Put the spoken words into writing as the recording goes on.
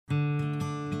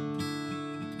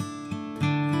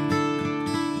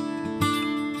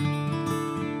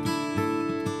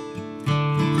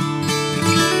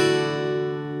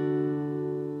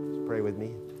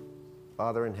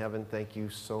Father in heaven, thank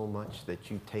you so much that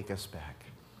you take us back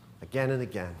again and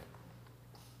again.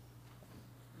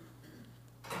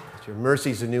 That your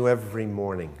mercies are new every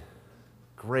morning.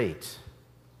 Great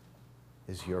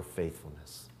is your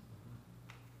faithfulness.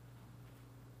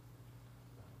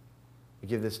 We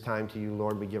give this time to you,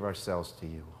 Lord. We give ourselves to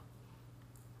you.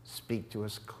 Speak to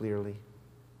us clearly.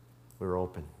 We're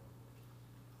open.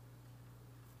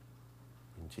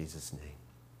 In Jesus' name,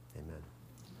 amen.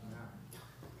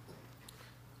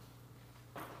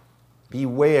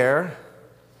 Beware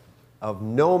of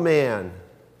no man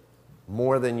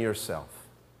more than yourself.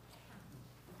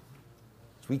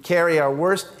 We carry our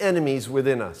worst enemies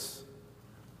within us.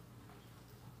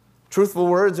 Truthful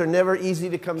words are never easy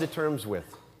to come to terms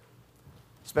with,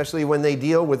 especially when they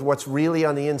deal with what's really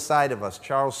on the inside of us.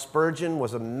 Charles Spurgeon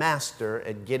was a master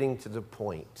at getting to the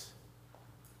point.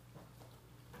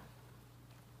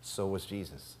 So was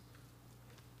Jesus.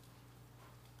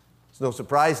 It's no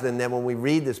surprise then that when we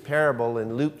read this parable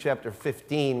in Luke chapter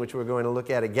 15, which we're going to look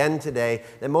at again today,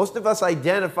 that most of us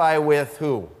identify with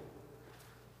who?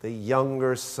 The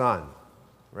younger son,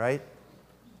 right?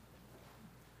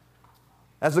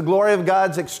 As the glory of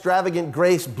God's extravagant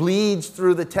grace bleeds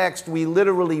through the text, we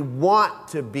literally want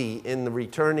to be in the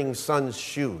returning son's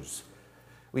shoes.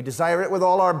 We desire it with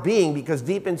all our being because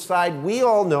deep inside we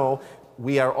all know,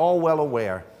 we are all well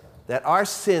aware, that our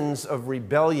sins of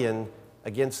rebellion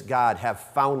against God have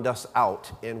found us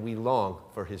out and we long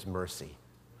for His mercy.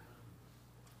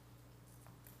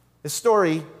 This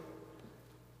story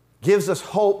gives us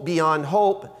hope beyond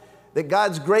hope, that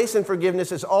God's grace and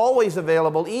forgiveness is always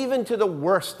available, even to the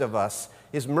worst of us.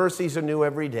 His mercies are new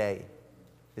every day.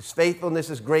 His faithfulness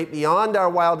is great beyond our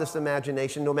wildest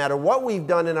imagination, no matter what we've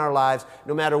done in our lives,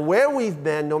 no matter where we've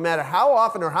been, no matter how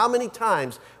often or how many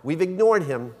times we've ignored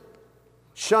Him,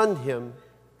 shunned Him,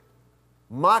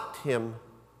 mocked Him,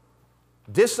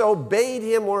 disobeyed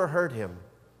Him, or hurt Him.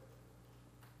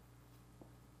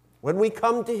 When we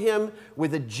come to Him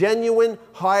with a genuine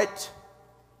heart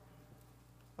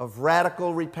of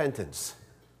radical repentance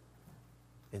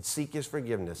and seek His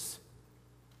forgiveness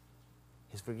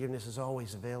is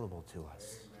always available to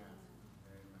us.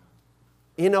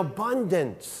 In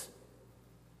abundance.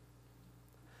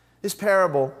 This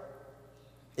parable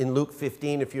in Luke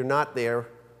 15, if you're not there,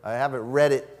 I haven't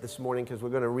read it this morning because we're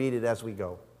going to read it as we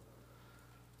go.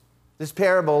 This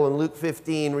parable in Luke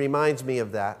 15 reminds me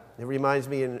of that. It reminds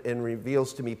me and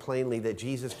reveals to me plainly that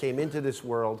Jesus came into this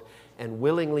world and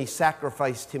willingly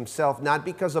sacrificed Himself, not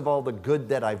because of all the good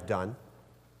that I've done,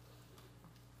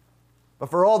 but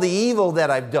for all the evil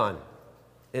that I've done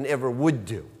and ever would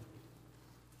do.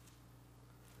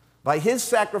 By His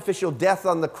sacrificial death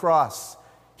on the cross,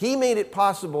 He made it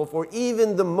possible for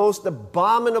even the most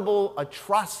abominable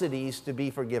atrocities to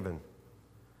be forgiven.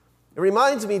 It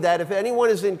reminds me that if anyone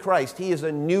is in Christ, he is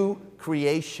a new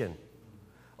creation.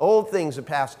 Old things have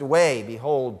passed away.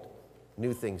 Behold,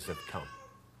 new things have come.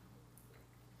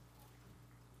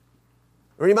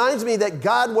 It reminds me that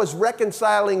God was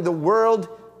reconciling the world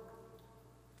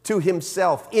to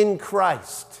Himself in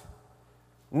Christ,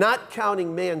 not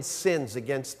counting man's sins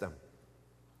against them.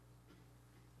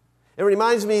 It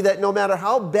reminds me that no matter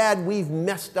how bad we've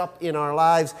messed up in our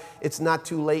lives, it's not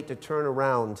too late to turn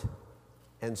around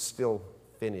and still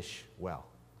finish well.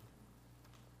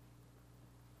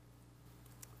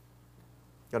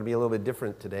 Got to be a little bit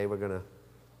different today.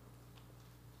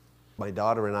 My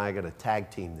daughter and I are going to tag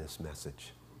team this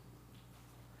message.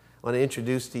 I want to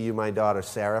introduce to you my daughter,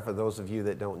 Sarah. For those of you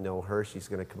that don't know her, she's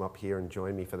going to come up here and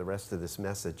join me for the rest of this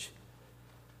message.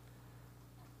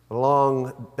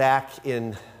 Long back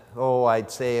in,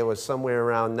 I'd say it was somewhere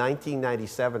around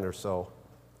 1997 or so,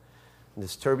 in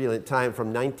this turbulent time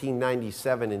from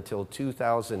 1997 until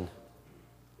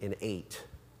 2008,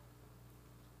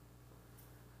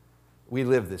 we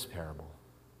lived this parable.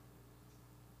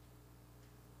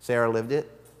 Sarah lived it.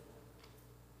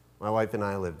 My wife and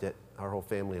I lived it. Our whole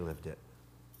family lived it.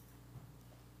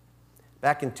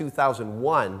 Back in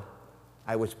 2001,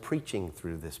 I was preaching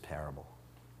through this parable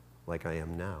like I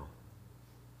am now.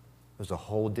 It was a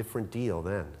whole different deal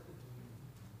then.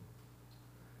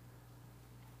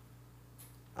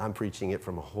 I'm preaching it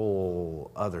from a whole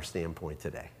other standpoint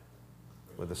today,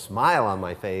 with a smile on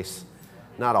my face,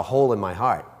 not a hole in my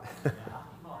heart.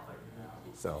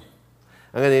 So,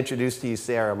 I'm going to introduce to you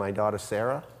Sarah, my daughter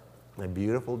Sarah, my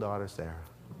beautiful daughter Sarah,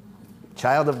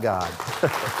 child of God.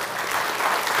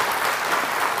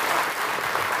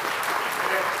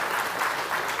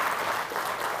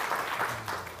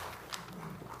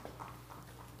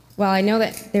 Well, I know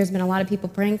that there's been a lot of people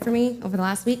praying for me over the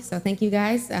last week, so thank you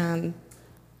guys.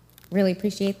 Really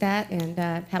appreciate that, and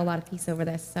had a lot of peace over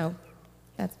this. So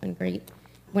that's been great.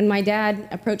 When my dad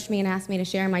approached me and asked me to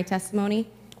share my testimony,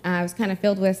 I was kind of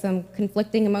filled with some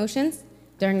conflicting emotions.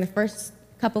 During the first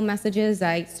couple messages,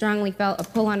 I strongly felt a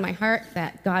pull on my heart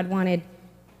that God wanted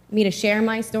me to share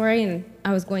my story, and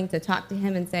I was going to talk to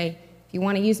him and say, if you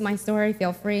want to use my story,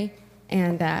 feel free.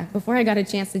 And before I got a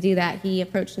chance to do that, he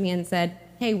approached me and said,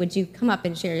 hey, would you come up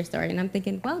and share your story? And I'm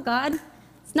thinking, well, God,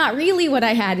 it's not really what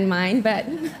I had in mind, but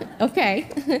okay.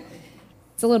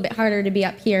 It's a little bit harder to be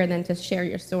up here than to share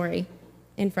your story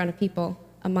in front of people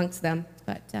amongst them.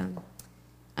 But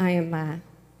I'm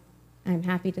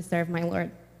happy to serve my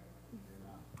Lord.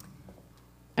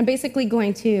 I'm basically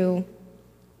going to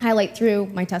highlight through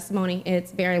my testimony.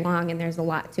 It's very long and there's a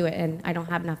lot to it, and I don't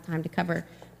have enough time to cover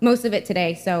most of it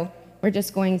today, so we're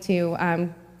just going to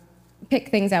pick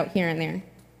things out here and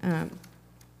there.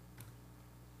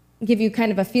 Give you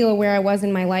kind of a feel of where I was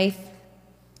in my life.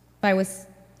 If I was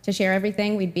to share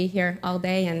everything, we'd be here all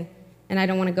day, and I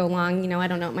don't want to go long. You know, I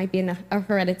don't know, it might be a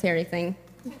hereditary thing.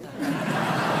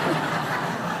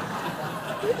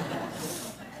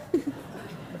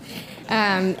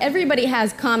 Everybody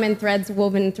has common threads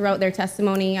woven throughout their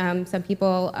testimony. Some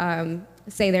people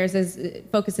say theirs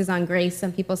focuses on grace.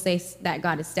 Some people say that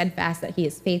God is steadfast, that he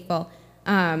is faithful.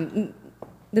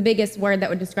 The biggest word that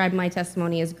would describe my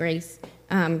testimony is grace.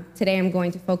 Today I'm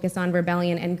going to focus on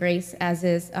rebellion and grace, as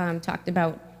is talked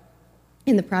about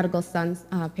in the Prodigal Son's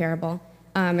parable.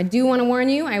 I do want to warn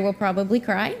you, I will probably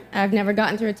cry. I've never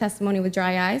gotten through a testimony with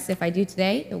dry eyes. If I do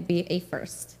today, it will be a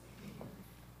first.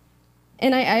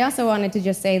 And I also wanted to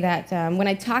just say that when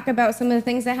I talk about some of the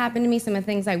things that happened to me, some of the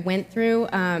things I went through,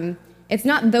 it's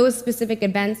not those specific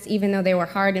events, even though they were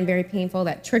hard and very painful,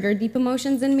 that triggered deep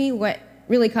emotions in me. What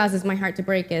really causes my heart to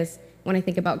break is when I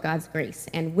think about God's grace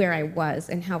and where I was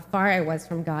and how far I was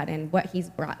from God and what he's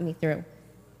brought me through.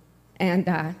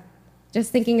 And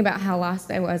just thinking about how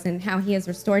lost I was and how he has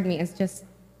restored me is just,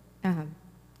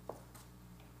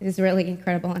 is really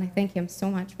incredible, and I thank him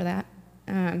so much for that.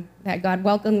 That God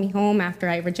welcomed me home after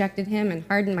I rejected him and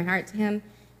hardened my heart to him,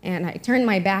 and I turned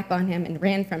my back on him and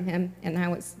ran from him, and I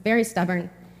was very stubborn,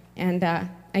 and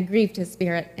I grieved his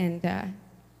spirit, and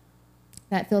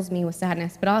that fills me with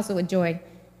sadness, but also with joy,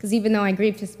 because even though I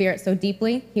grieved his spirit so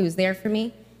deeply, he was there for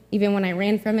me. Even when I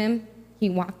ran from him, he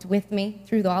walked with me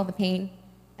through all the pain,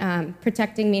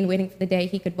 protecting me and waiting for the day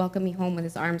he could welcome me home with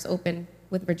his arms open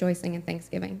with rejoicing and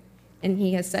thanksgiving. And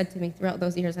he has said to me throughout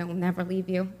those years, I will never leave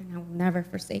you, and I will never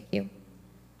forsake you.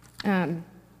 I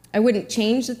wouldn't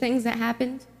change the things that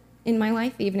happened in my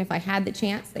life, even if I had the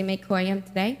chance. They make who I am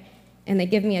today, and they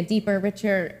give me a deeper,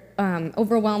 richer,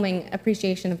 overwhelming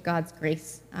appreciation of God's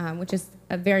grace, which is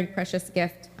a very precious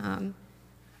gift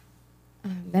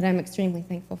that I'm extremely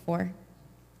thankful for.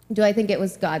 Do I think it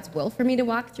was God's will for me to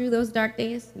walk through those dark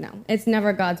days? No. It's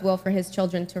never God's will for his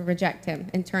children to reject him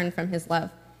and turn from his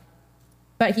love.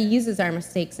 But he uses our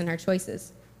mistakes and our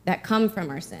choices that come from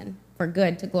our sin for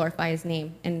good to glorify his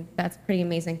name. And that's a pretty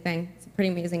amazing thing. It's a pretty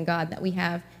amazing God that we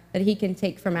have, that he can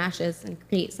take from ashes and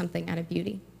create something out of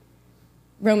beauty.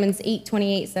 Romans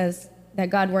 8:28 says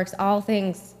that God works all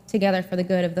things together for the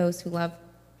good of those who love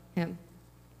him.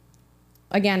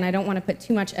 Again, I don't want to put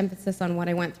too much emphasis on what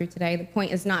I went through today. The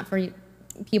point is not for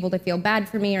people to feel bad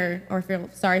for me or feel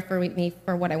sorry for me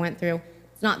for what I went through.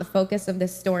 It's not the focus of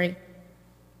this story.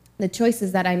 The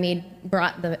choices that I made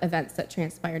brought the events that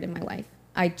transpired in my life.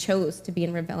 I chose to be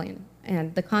in rebellion,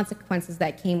 and the consequences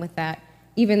that came with that,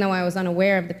 even though I was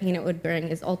unaware of the pain it would bring,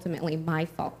 is ultimately my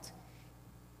fault.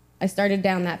 I started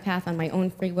down that path on my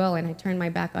own free will, and I turned my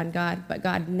back on God, but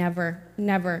God never,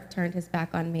 never turned his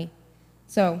back on me.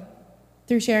 So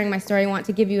through sharing my story, I want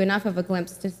to give you enough of a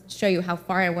glimpse to show you how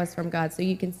far I was from God so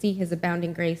you can see his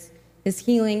abounding grace, his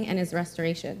healing, and his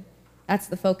restoration. That's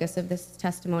the focus of this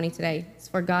testimony today. It's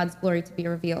for God's glory to be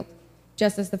revealed,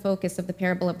 just as the focus of the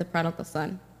parable of the prodigal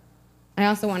son. I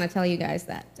also want to tell you guys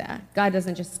that God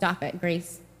doesn't just stop at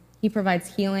grace. He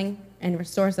provides healing and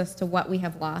restores us to what we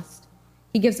have lost.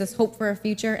 He gives us hope for a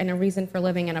future and a reason for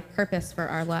living and a purpose for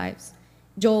our lives.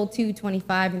 Joel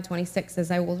 2:25 and 26 says,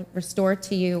 I will restore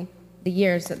to you the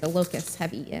years that the locusts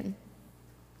have eaten.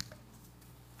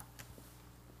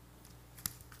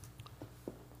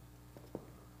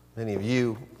 Many of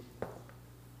you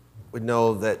would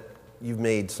know that you've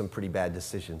made some pretty bad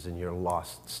decisions in your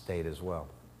lost state as well.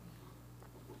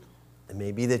 It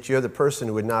may be that you're the person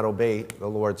who would not obey the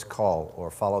Lord's call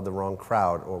or followed the wrong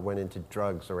crowd or went into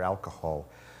drugs or alcohol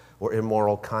or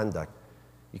immoral conduct.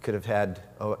 You could have had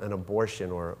an abortion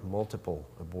or multiple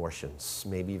abortions.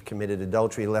 Maybe you've committed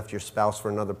adultery, left your spouse for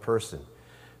another person.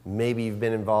 Maybe you've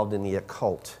been involved in the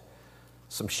occult.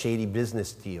 some shady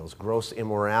business deals, gross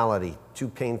immorality, too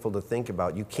painful to think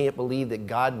about. You can't believe that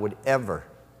God would ever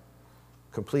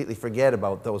completely forget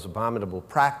about those abominable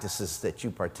practices that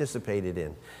you participated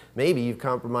in. Maybe you've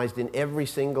compromised in every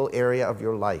single area of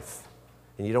your life,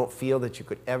 and you don't feel that you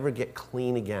could ever get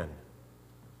clean again.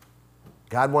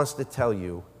 God wants to tell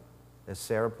you, as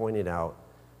Sarah pointed out,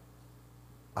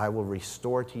 I will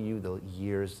restore to you the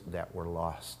years that were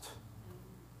lost.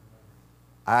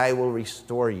 I will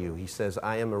restore you. He says,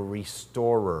 I am a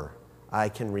restorer. I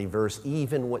can reverse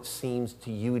even what seems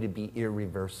to you to be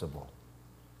irreversible.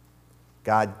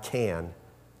 God can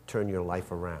turn your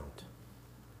life around.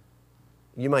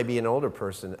 You might be an older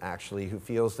person, actually, who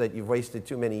feels that you've wasted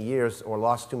too many years or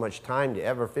lost too much time to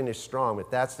ever finish strong. If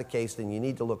that's the case, then you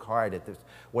need to look hard at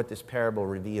what this parable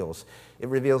reveals. It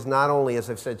reveals not only, as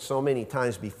I've said so many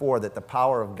times before, that the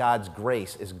power of God's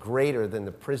grace is greater than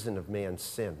the prison of man's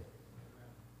sin,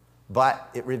 but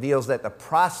it reveals that the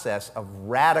process of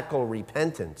radical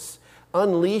repentance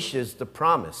unleashes the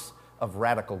promise of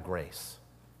radical grace.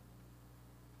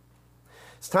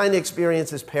 It's time to experience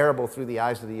this parable through the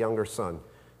eyes of the younger son,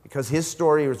 because his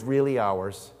story is really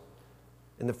ours.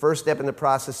 And the first step in the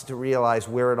process is to realize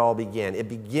where it all began. It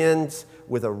begins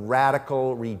with a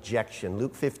radical rejection.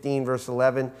 Luke 15, verse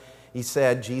 11,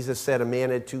 Jesus said, a man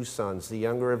had 2 sons. The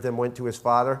younger of them went to his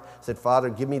father, said, Father,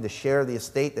 give me the share of the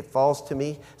estate that falls to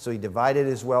me. So he divided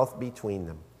his wealth between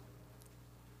them.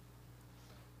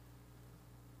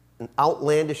 An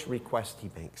outlandish request he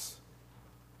makes.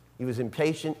 He was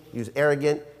impatient, he was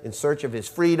arrogant, in search of his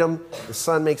freedom. The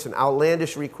son makes an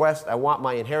outlandish request. I want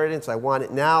my inheritance, I want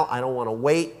it now, I don't want to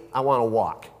wait, I want to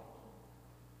walk.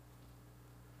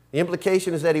 The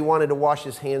implication is that he wanted to wash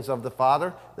his hands of the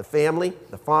father, the family,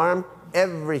 the farm,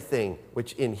 everything,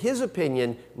 which in his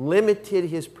opinion limited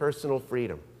his personal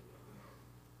freedom.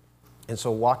 And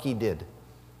so walk he did.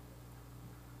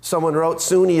 Someone wrote,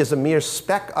 soon he is a mere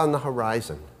speck on the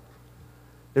horizon.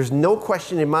 There's no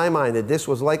question in my mind that this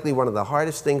was likely one of the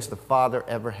hardest things the father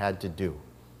ever had to do,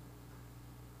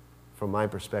 from my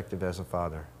perspective as a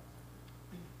father.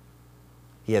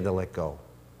 He had to let go.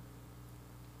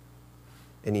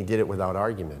 And he did it without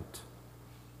argument.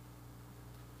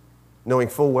 Knowing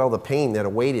full well the pain that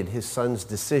awaited his son's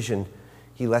decision,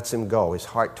 he lets him go, his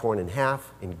heart torn in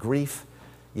half, in grief,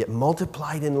 yet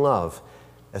multiplied in love.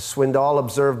 As Swindoll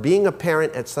observed, being a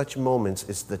parent at such moments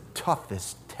is the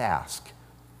toughest task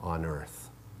on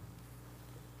earth.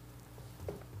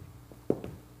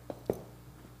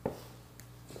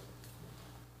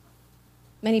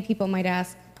 Many people might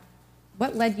ask,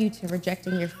 what led you to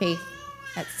rejecting your faith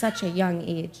at such a young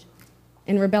age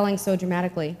and rebelling so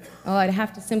dramatically? Well, I'd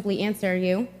have to simply answer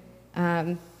you,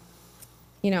 I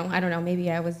don't know, maybe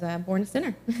I was born a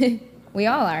sinner. We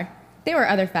all are. There were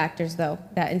other factors, though,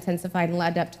 that intensified and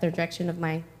led up to the rejection of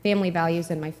my family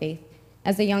values and my faith.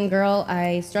 As a young girl,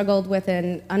 I struggled with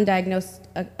an undiagnosed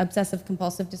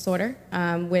obsessive-compulsive disorder,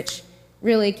 which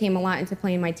really came a lot into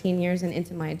play in my teen years and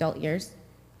into my adult years.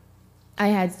 I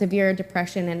had severe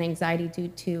depression and anxiety due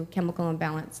to chemical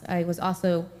imbalance. I was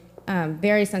also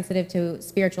very sensitive to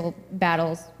spiritual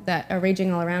battles that are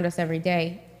raging all around us every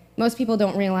day. Most people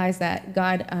don't realize that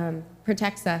God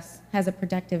protects us, has a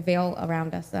protective veil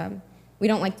around us. We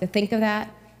don't like to think of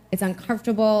that. It's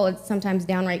uncomfortable. It's sometimes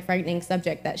downright frightening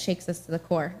subject that shakes us to the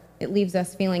core. It leaves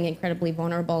us feeling incredibly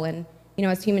vulnerable. And,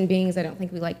 as human beings, I don't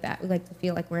think we like that. We like to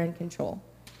feel like we're in control.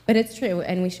 But it's true,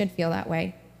 and we should feel that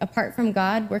way. Apart from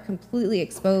God, we're completely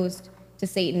exposed to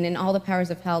Satan and all the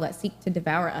powers of hell that seek to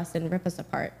devour us and rip us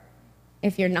apart.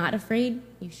 If you're not afraid,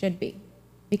 you should be.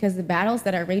 Because the battles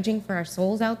that are raging for our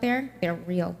souls out there, they're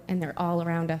real, and they're all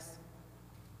around us.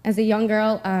 As a young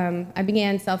girl, I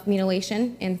began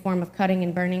self-mutilation in the form of cutting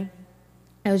and burning.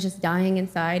 I was just dying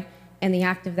inside, and the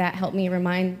act of that helped me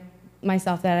remind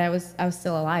myself that I was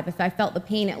still alive. If I felt the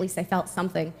pain, at least I felt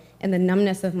something, and the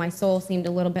numbness of my soul seemed a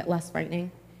little bit less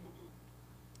frightening.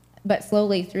 But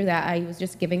slowly through that, I was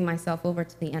just giving myself over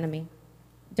to the enemy.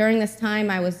 During this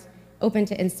time, I was open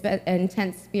to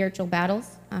intense spiritual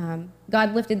battles.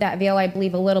 God lifted that veil, I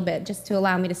believe, a little bit, just to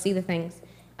allow me to see the things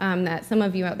that some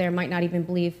of you out there might not even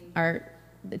believe are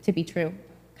to be true.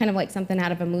 Kind of like something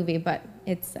out of a movie, but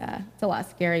it's a lot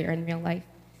scarier in real life.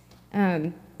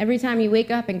 Every time you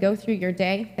wake up and go through your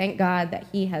day, thank God that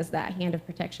He has that hand of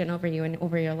protection over you and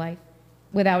over your life.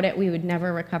 Without it, we would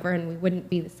never recover and we wouldn't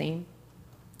be the same.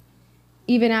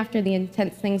 Even after the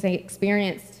intense things I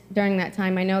experienced during that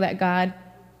time, I know that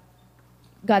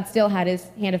God still had His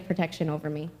hand of protection over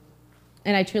me.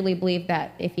 And I truly believe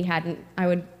that if He hadn't,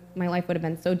 my life would have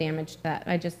been so damaged that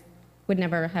I just would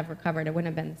never have recovered. I wouldn't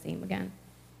have been the same again.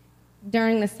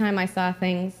 During this time, I saw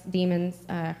things, demons,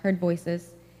 heard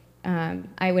voices.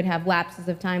 I would have lapses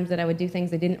of times that I would do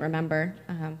things I didn't remember,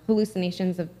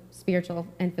 hallucinations of spiritual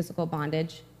and physical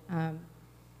bondage.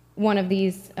 One of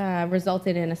these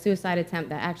resulted in a suicide attempt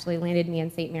that actually landed me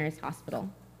in St. Mary's Hospital.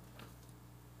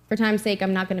 For time's sake,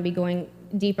 I'm not going to be going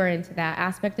deeper into that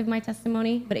aspect of my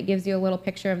testimony, but it gives you a little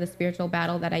picture of the spiritual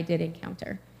battle that I did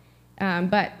encounter.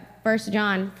 But 1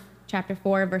 John chapter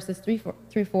 4, verses 3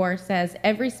 through 4 says,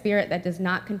 "Every spirit that does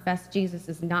not confess Jesus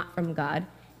is not from God,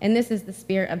 and this is the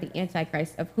spirit of the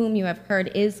Antichrist, of whom you have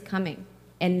heard is coming,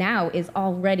 and now is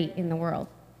already in the world.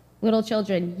 Little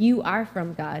children, you are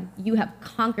from God. You have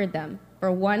conquered them,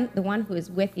 for the one who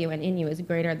is with you and in you is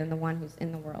greater than the one who's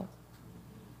in the world."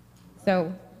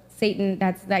 So Satan,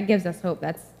 that gives us hope.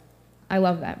 I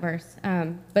love that verse.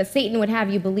 But Satan would have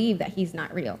you believe that he's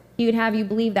not real. He would have you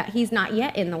believe that he's not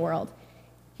yet in the world.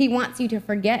 He wants you to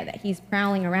forget that he's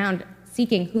prowling around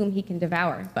seeking whom he can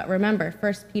devour. But remember,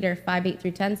 1 Peter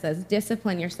 5:8-10 says,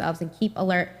 "Discipline yourselves and keep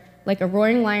alert. Like a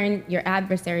roaring lion, your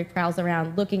adversary prowls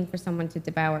around looking for someone to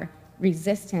devour.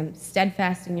 Resist him,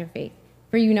 steadfast in your faith.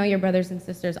 For you know your brothers and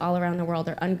sisters all around the world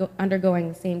are undergoing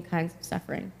the same kinds of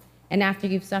suffering. And after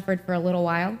you've suffered for a little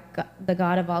while, the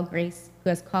God of all grace, who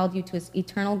has called you to his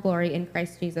eternal glory in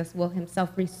Christ Jesus, will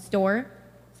himself restore,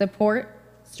 support,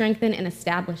 strengthen, and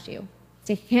establish you.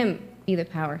 To him be the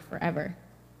power forever."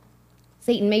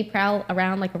 Satan may prowl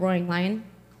around like a roaring lion,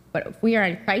 but if we are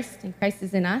in Christ and Christ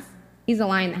is in us, he's a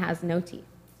lion that has no teeth.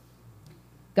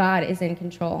 God is in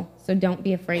control, so don't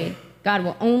be afraid. God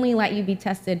will only let you be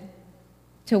tested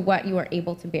to what you are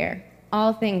able to bear.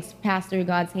 All things pass through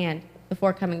God's hand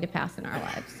before coming to pass in our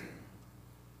lives.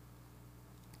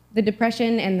 The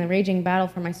depression and the raging battle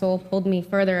for my soul pulled me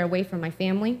further away from my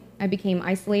family. I became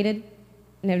isolated,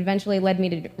 and it eventually led me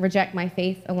to reject my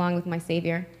faith along with my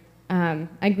Savior.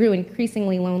 I grew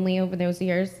increasingly lonely over those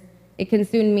years. It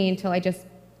consumed me until I just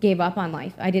gave up on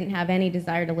life. I didn't have any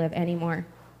desire to live anymore.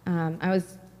 I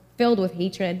was filled with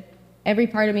hatred. Every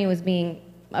part of me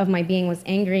my being was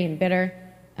angry and bitter.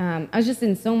 I was just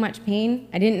in so much pain.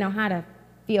 I didn't know how to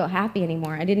feel happy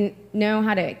anymore. I didn't know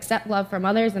how to accept love from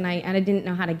others, and I didn't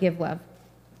know how to give love.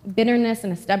 Bitterness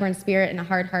and a stubborn spirit and a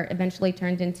hard heart eventually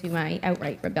turned into my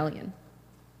outright rebellion.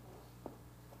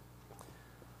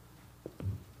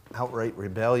 Outright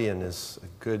rebellion is a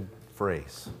good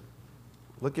phrase.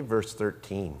 Look at verse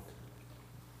 13.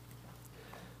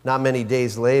 "Not many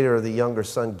days later, the younger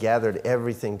son gathered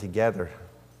everything together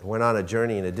and went on a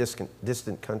journey in a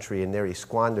distant country, and there he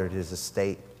squandered his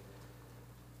estate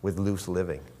with loose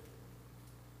living.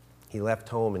 He left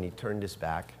home and he turned his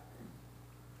back,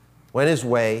 went his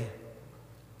way."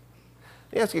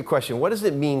 Let me ask you a question. What does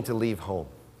it mean to leave home?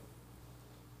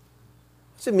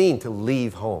 What does it mean to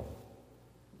leave home?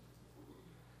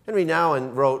 Henry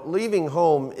Nouwen wrote, "Leaving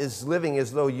home is living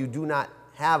as though you do not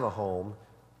have a home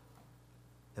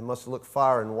and must look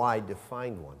far and wide to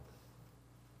find one."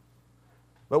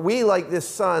 But we, like this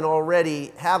son,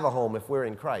 already have a home if we're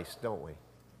in Christ, don't we?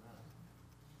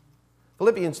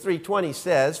 Philippians 3:20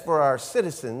 says, "For our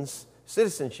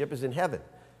citizenship is in heaven,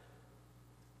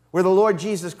 where the Lord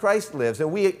Jesus Christ lives,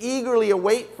 and we eagerly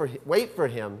wait for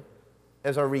him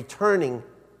as our returning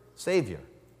Savior."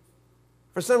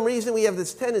 For some reason, we have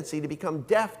this tendency to become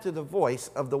deaf to the voice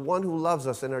of the one who loves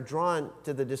us and are drawn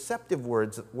to the deceptive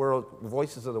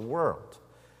voices of the world,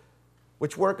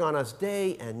 which work on us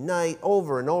day and night,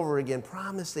 over and over again,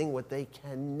 promising what they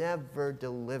can never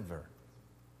deliver.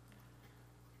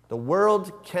 The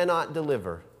world cannot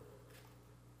deliver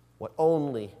what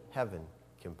only heaven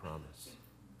can promise.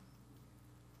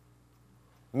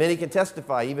 Many can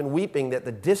testify, even weeping, that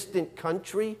the distant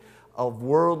country of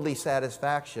worldly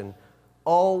satisfaction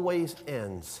always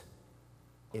ends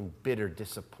in bitter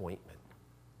disappointment.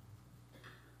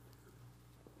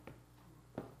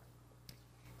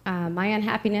 My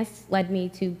unhappiness led me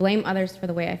to blame others for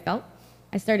the way I felt.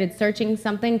 I started searching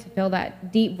something to fill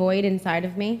that deep void inside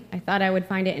of me. I thought I would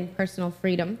find it in personal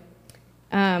freedom,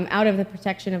 out of the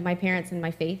protection of my parents and my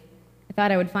faith. I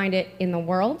thought I would find it in the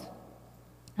world.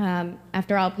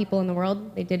 After all, people in the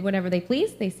world, they did whatever they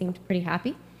pleased. They seemed pretty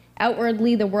happy.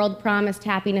 Outwardly, the world promised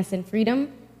happiness and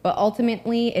freedom, but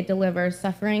ultimately it delivers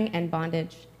suffering and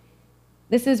bondage.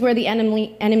 This is where the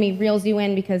enemy reels you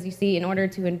in, because you see, in order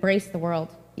to embrace the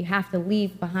world, you have to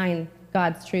leave behind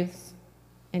God's truths,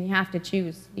 and you have to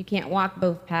choose. You can't walk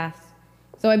both paths.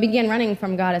 So I began running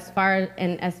from God as far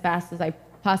and as fast as I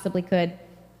possibly could.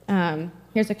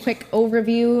 Here's a quick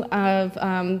overview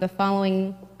of the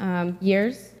following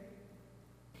years.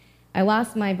 I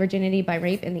lost my virginity by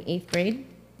rape in the 8th grade.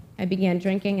 I began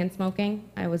drinking and smoking.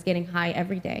 I was getting high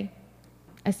every day.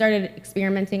 I started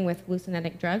experimenting with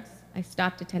hallucinogenic drugs. I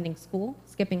stopped attending school,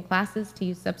 skipping classes to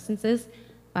use substances.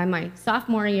 By my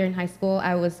sophomore year in high school,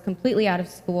 I was completely out of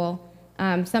school,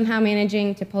 somehow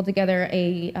managing to pull together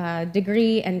a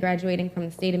degree and graduating from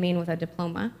the state of Maine with a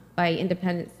diploma by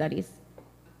independent studies.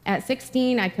 At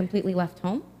 16, I completely left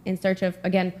home in search of,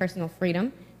 again, personal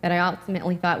freedom that I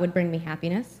ultimately thought would bring me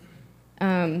happiness,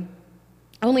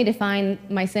 only to find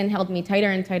my sin held me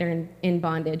tighter and tighter in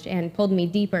bondage and pulled me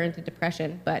deeper into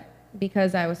depression. But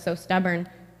because I was so stubborn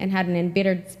and had an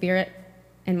embittered spirit,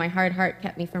 and my hard heart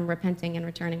kept me from repenting and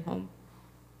returning home.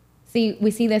 See,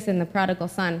 we see this in the prodigal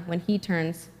son when he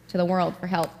turns to the world for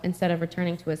help instead of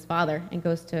returning to his father and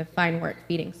goes to find work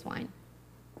feeding swine.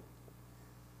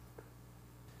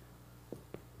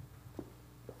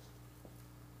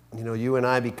 You know, you and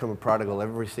I become a prodigal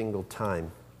every single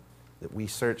time that we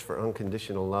search for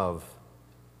unconditional love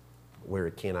where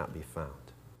it cannot be found.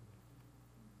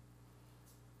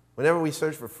 Whenever we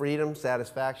search for freedom,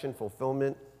 satisfaction,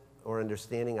 fulfillment, or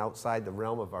understanding outside the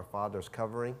realm of our Father's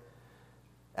covering,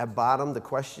 at bottom, the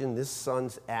question this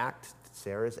son's act,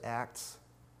 Sarah's acts,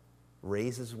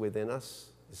 raises within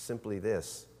us is simply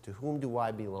this: to whom do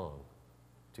I belong?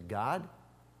 To God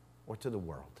or to the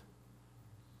world?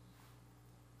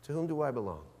 To whom do I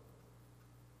belong?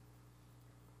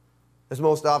 As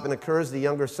most often occurs, the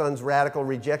younger son's radical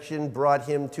rejection brought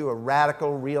him to a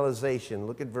radical realization.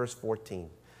 Look at verse 14.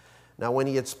 Now, when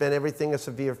he had spent everything, a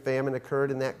severe famine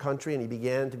occurred in that country, and he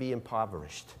began to be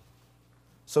impoverished.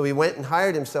 So he went and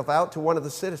hired himself out to one of the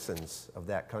citizens of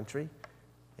that country,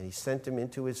 and he sent him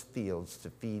into his fields to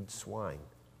feed swine.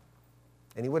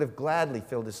 And he would have gladly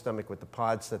filled his stomach with the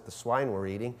pods that the swine were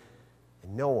eating,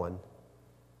 and no one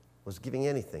was giving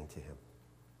anything to him.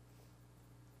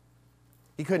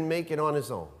 He couldn't make it on his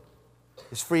own.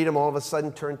 His freedom all of a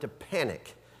sudden turned to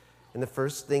panic. And the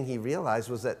first thing he realized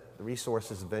was that the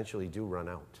resources eventually do run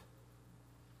out.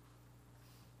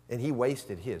 And he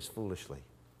wasted his foolishly.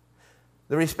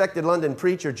 The respected London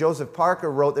preacher Joseph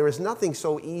Parker wrote, "There is nothing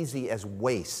so easy as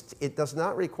waste. It does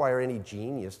not require any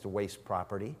genius to waste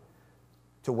property,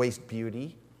 to waste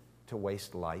beauty, to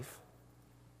waste life.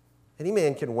 Any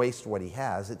man can waste what he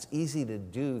has. It's easy to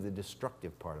do the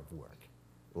destructive part of work,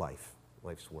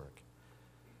 life's work."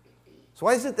 So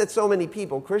why is it that so many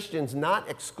people, Christians not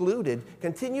excluded,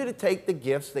 continue to take the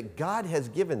gifts that God has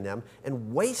given them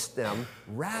and waste them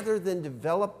rather than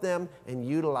develop them and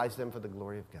utilize them for the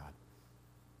glory of God?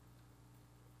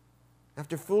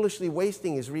 After foolishly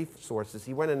wasting his resources,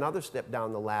 he went another step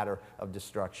down the ladder of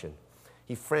destruction.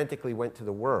 He frantically went to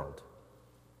the world.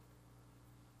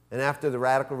 And after the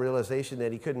radical realization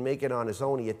that he couldn't make it on his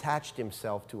own, he attached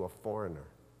himself to a foreigner.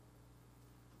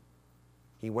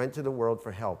 He went to the world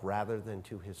for help rather than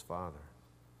to his Father.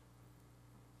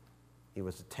 He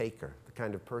was a taker, the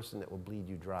kind of person that will bleed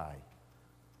you dry.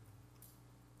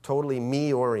 Totally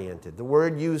me-oriented. The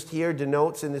word used here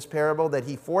denotes in this parable that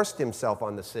he forced himself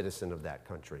on the citizen of that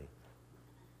country.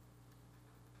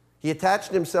 He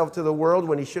attached himself to the world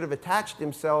when he should have attached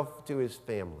himself to his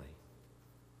family.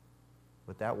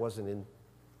 But that wasn't in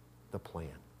the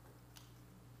plan.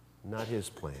 Not his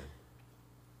plan.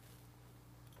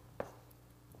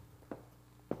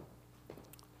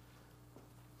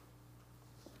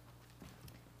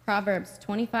 Proverbs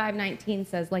 25:19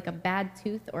 says, "Like a bad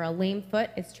tooth or a lame foot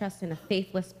is trust in a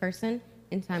faithless person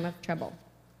in time of trouble."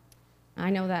 I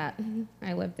know that.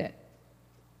 I lived it.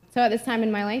 So at this time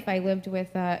in my life, I lived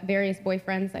with various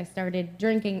boyfriends. I started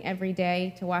drinking every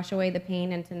day to wash away the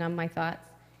pain and to numb my thoughts.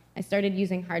 I started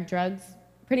using hard drugs,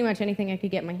 pretty much anything I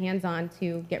could get my hands on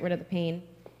to get rid of the pain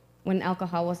when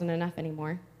alcohol wasn't enough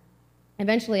anymore.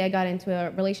 Eventually, I got into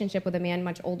a relationship with a man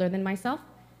much older than myself.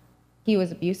 He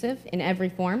was abusive in every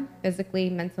form, physically,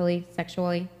 mentally,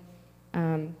 sexually.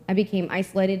 I became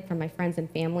isolated from my friends and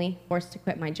family, forced to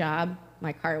quit my job.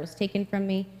 My car was taken from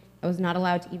me. I was not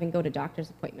allowed to even go to doctor's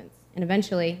appointments. And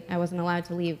eventually, I wasn't allowed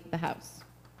to leave the house.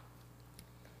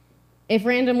 If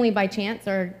randomly by chance,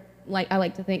 or I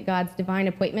like to think God's divine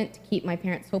appointment to keep my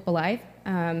parents' hope alive,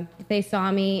 if they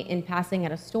saw me in passing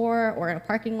at a store or in a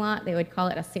parking lot, they would call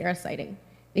it a Sarah sighting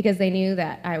because they knew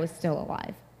that I was still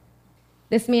alive.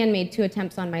 This man made 2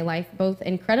 attempts on my life, both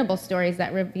incredible stories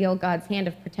that reveal God's hand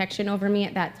of protection over me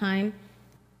at that time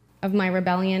of my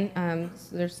rebellion.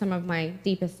 So there's some of my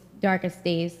deepest, darkest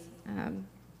days, and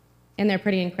they're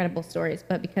pretty incredible stories,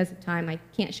 but because of time, I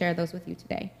can't share those with you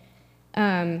today.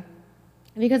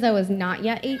 Because I was not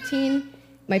yet 18,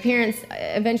 my parents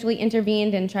eventually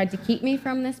intervened and tried to keep me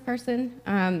from this person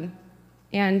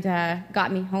and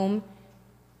got me home.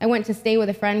 I went to stay with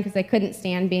a friend because I couldn't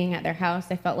stand being at their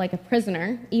house. I felt like a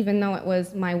prisoner, even though it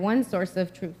was my one source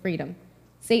of true freedom.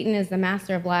 Satan is the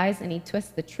master of lies, and he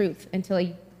twists the truth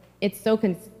until it's so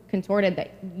contorted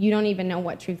that you don't even know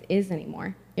what truth is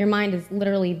anymore. Your mind is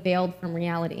literally veiled from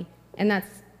reality. And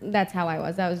that's how I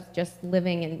was. I was just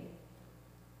living in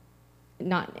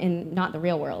not the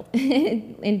real world,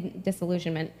 in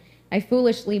disillusionment. I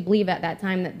foolishly believed at that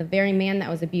time that the very man that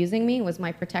was abusing me was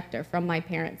my protector from my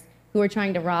parents, who were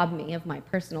trying to rob me of my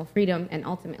personal freedom and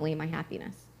ultimately my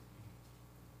happiness.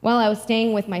 While I was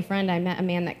staying with my friend, I met a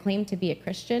man that claimed to be a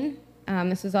Christian.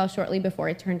 This was all shortly before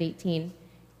I turned 18.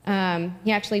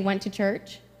 He actually went to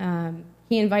church.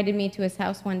 He invited me to his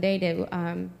house one day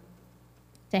to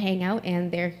hang out,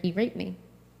 and there he raped me.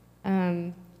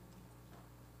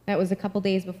 That was a couple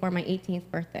days before my 18th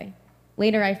birthday.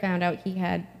 Later, I found out he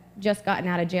had just gotten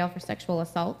out of jail for sexual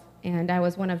assault, and I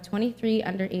was one of 23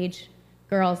 underage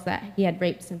girls that he had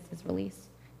raped since his release.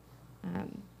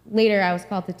 Later, I was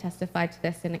called to testify to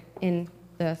this in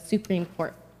the Supreme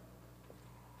Court.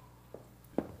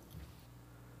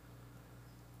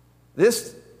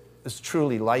 This is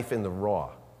truly life in the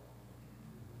raw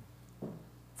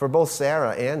for both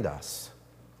Sarah and us.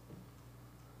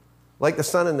 Like the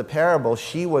son in the parable,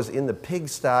 she was in the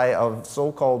pigsty of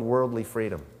so-called worldly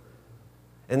freedom.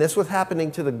 And this was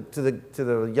happening to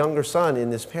the younger son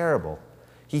in this parable.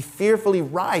 He fearfully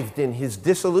writhed in his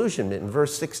disillusionment in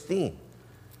verse 16.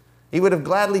 He would have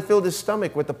gladly filled his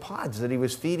stomach with the pods that he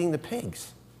was feeding the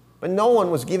pigs. But no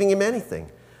one was giving him anything.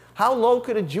 How low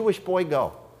could a Jewish boy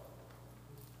go?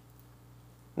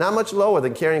 Not much lower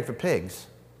than caring for pigs.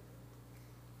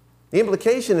 The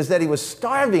implication is that he was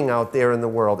starving out there in the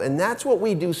world. And that's what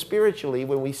we do spiritually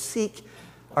when we seek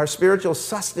our spiritual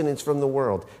sustenance from the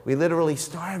world. We literally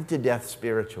starve to death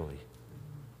spiritually.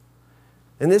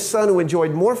 And this son, who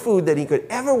enjoyed more food than he could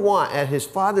ever want at his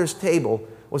father's table,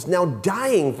 was now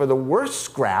dying for the worst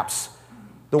scraps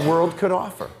the world could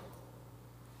offer.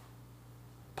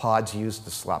 Pods used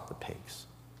to slop the pigs.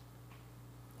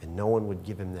 And no one would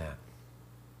give him that.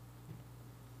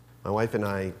 My wife and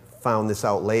I found this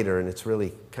out later, and it's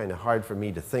really kind of hard for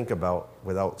me to think about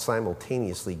without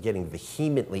simultaneously getting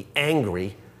vehemently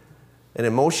angry and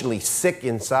emotionally sick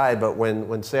inside. But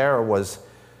when Sarah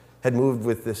had moved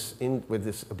with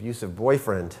this abusive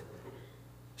boyfriend,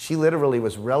 she literally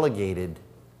was relegated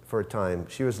for a time.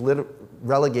 She was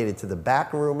relegated to the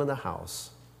back room of the house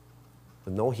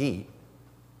with no heat,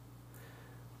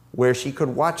 where she could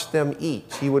watch them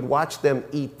eat. She would watch them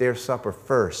eat their supper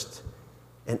first.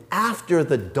 And after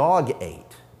the dog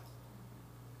ate,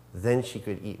 then she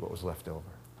could eat what was left over.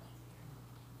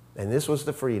 And this was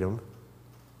the freedom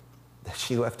that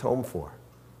she left home for.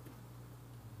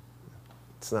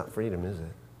 It's not freedom, is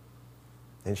it?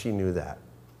 And she knew that.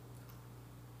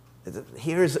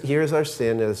 Here's our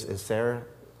sin, as Sarah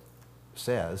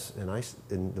says,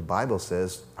 and the Bible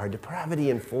says, our depravity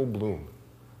in full bloom.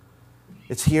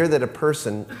 It's here that a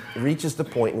person reaches the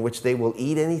point in which they will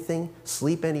eat anything,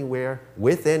 sleep anywhere,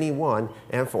 with anyone,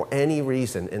 and for any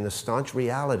reason. And the staunch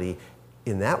reality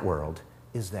in that world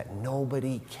is that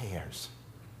nobody cares.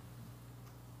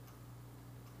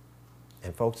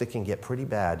 And folks, it can get pretty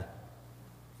bad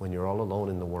when you're all alone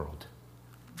in the world.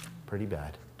 Pretty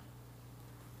bad.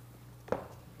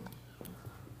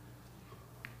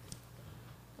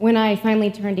 When I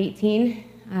finally turned 18,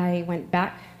 I went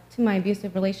back to my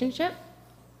abusive relationship.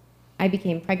 I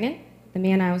became pregnant. The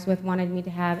man I was with wanted me to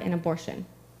have an abortion.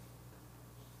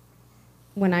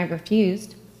 When I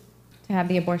refused to have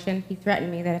the abortion, he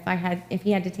threatened me that if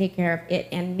he had to take care of it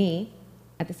and me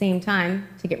at the same time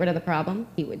to get rid of the problem,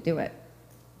 he would do it.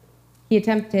 He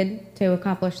attempted to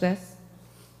accomplish this,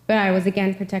 but I was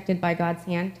again protected by God's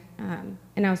hand.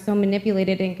 And I was so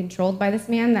manipulated and controlled by this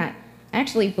man that I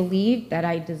actually believed that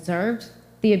I deserved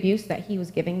the abuse that he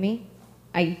was giving me.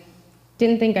 I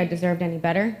didn't think I deserved any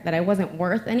better, that I wasn't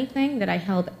worth anything, that I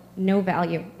held no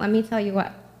value. Let me tell you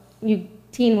what, you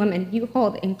teen women, you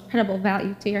hold incredible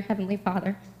value to your Heavenly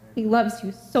Father. He loves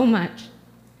you so much.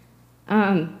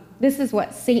 This is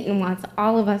what Satan wants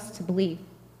all of us to believe.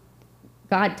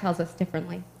 God tells us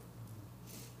differently.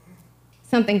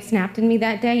 Something snapped in me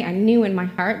that day. I knew in my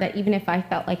heart that even if I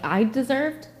felt like I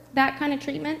deserved that kind of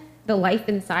treatment, the life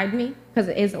inside me, because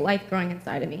it is a life growing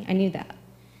inside of me, I knew that.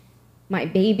 My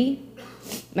baby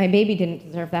didn't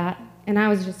deserve that. And I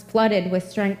was just flooded with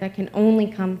strength that can only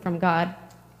come from God.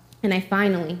 And I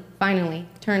finally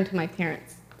turned to my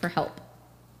parents for help.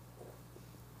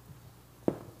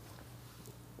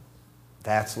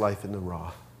 That's life in the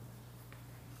raw.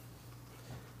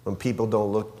 When people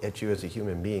don't look at you as a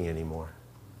human being anymore.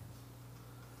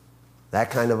 That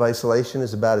kind of isolation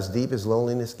is about as deep as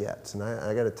loneliness gets. And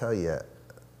I got to tell you,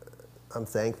 I'm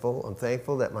thankful. I'm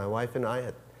thankful that my wife and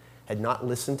I had not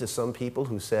listened to some people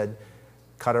who said,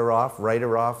 cut her off, write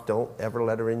her off, don't ever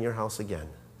let her in your house again.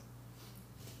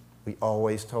 We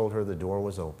always told her the door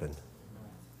was open.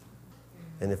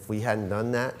 And if we hadn't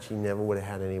done that, she never would have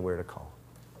had anywhere to call.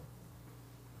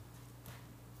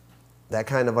 That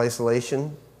kind of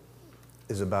isolation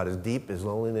is about as deep as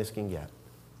loneliness can get.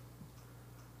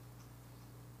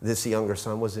 This younger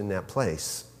son was in that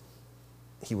place.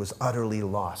 He was utterly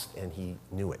lost, and he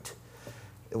knew it.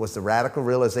 It was the radical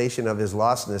realization of his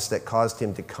lostness that caused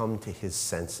him to come to his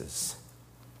senses.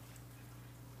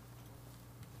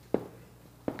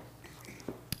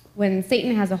 When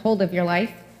Satan has a hold of your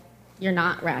life, you're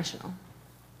not rational.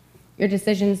 Your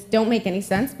decisions don't make any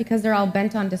sense because they're all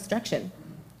bent on destruction.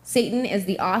 Satan is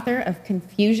the author of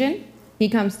confusion. He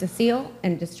comes to steal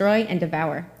and destroy and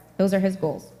devour. Those are his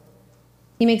goals.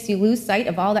 He makes you lose sight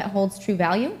of all that holds true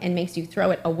value and makes you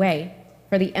throw it away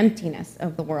for the emptiness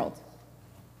of the world.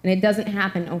 And it doesn't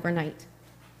happen overnight.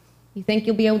 You think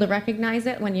you'll be able to recognize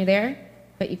it when you're there,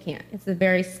 but you can't. It's a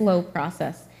very slow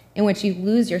process in which you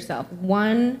lose yourself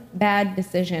one bad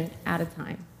decision at a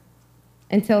time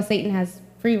until Satan has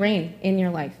free reign in your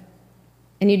life.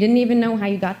 And you didn't even know how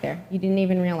you got there. You didn't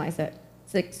even realize it.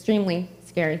 It's an extremely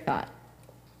scary thought.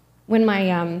 When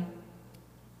my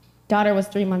daughter was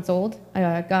 3 months old,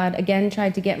 God again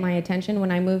tried to get my attention when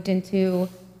I moved into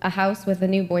a house with a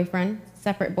new boyfriend,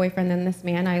 separate boyfriend than this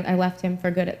man. I left him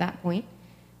for good at that point.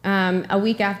 A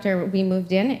week after we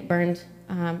moved in, it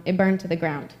burned to the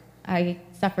ground. I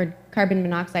suffered carbon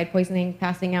monoxide poisoning,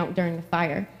 passing out during the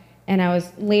fire, and I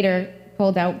was later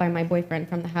pulled out by my boyfriend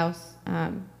from the house,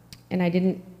 and I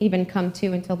didn't even come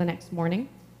to until the next morning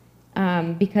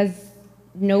because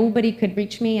nobody could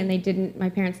reach me, and my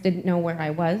parents didn't know where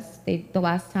I was. The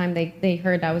last time they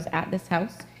heard I was at this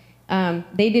house,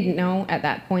 they didn't know at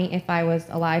that point if I was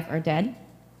alive or dead.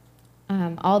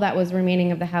 All that was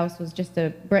remaining of the house was just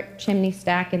a brick chimney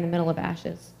stack in the middle of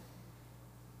ashes.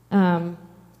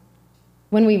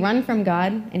 When we run from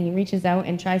God and he reaches out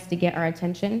and tries to get our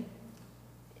attention,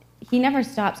 he never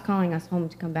stops calling us home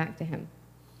to come back to him.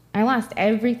 I lost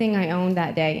everything I owned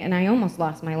that day, and I almost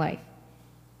lost my life.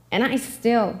 And I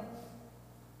still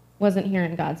wasn't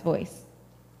hearing God's voice.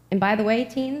 And by the way,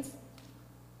 teens,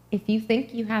 if you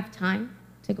think you have time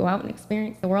to go out and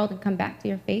experience the world and come back to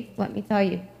your faith, let me tell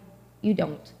you, you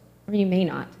don't, or you may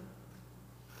not.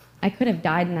 I could have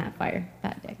died in that fire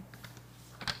that day.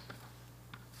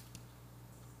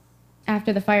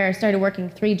 After the fire, I started working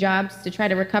 3 jobs to try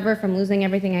to recover from losing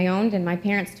everything I owned, and my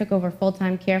parents took over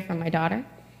full-time care for my daughter.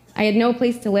 I had no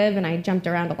place to live, and I jumped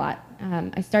around a lot.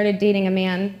 I started dating a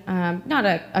man, not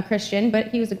a Christian, but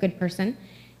he was a good person.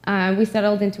 We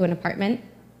settled into an apartment.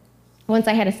 Once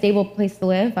I had a stable place to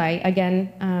live, I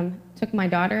again took my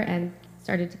daughter and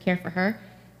started to care for her.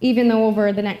 Even though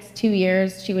over the next 2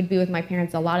 years, she would be with my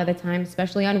parents a lot of the time,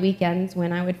 especially on weekends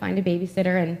when I would find a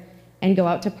babysitter and go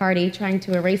out to party, trying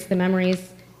to erase the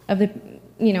memories of the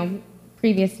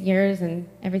previous years and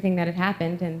everything that had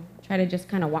happened, and try to just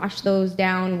kind of wash those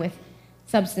down with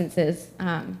substances.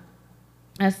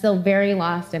 I was still very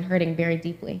lost and hurting very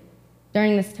deeply.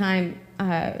 During this time,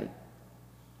 I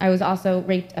was also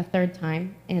raped a 3rd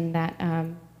time, and that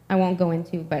I won't go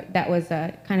into, but that was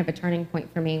kind of a turning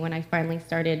point for me when I finally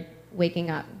started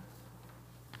waking up.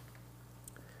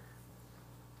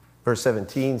 Verse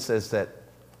 17 says that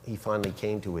he finally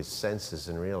came to his senses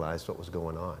and realized what was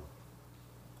going on.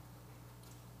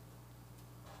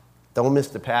 Don't miss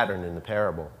the pattern in the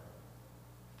parable.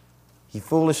 He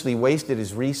foolishly wasted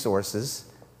his resources,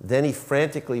 then he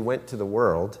frantically went to the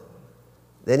world,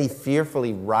 then he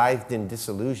fearfully writhed in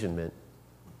disillusionment,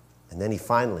 and then he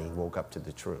finally woke up to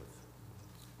the truth.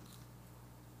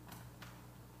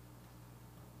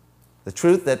 The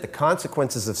truth that the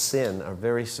consequences of sin are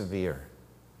very severe.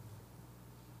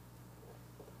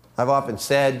 I've often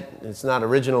said, it's not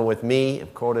original with me,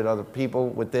 I've quoted other people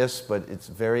with this, but it's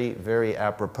very, very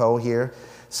apropos here.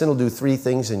 Sin will do 3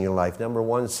 things in your life. Number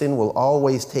 1, sin will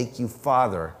always take you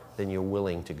farther than you're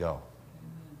willing to go.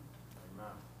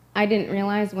 I didn't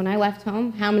realize when I left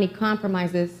home how many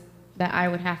compromises that I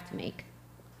would have to make.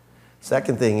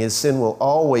 Second thing is sin will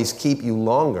always keep you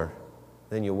longer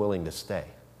than you're willing to stay.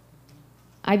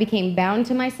 I became bound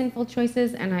to my sinful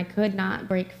choices, and I could not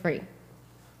break free.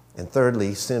 And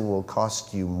thirdly, sin will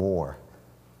cost you more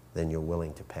than you're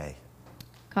willing to pay.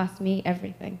 Cost me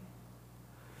everything.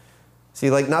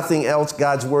 See, like nothing else,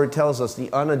 God's word tells us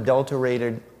the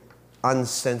unadulterated,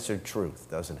 uncensored truth,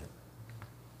 doesn't it?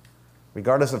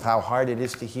 Regardless of how hard it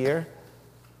is to hear,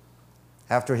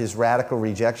 after his radical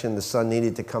rejection, the son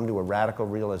needed to come to a radical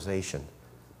realization.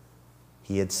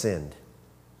 He had sinned.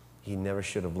 He never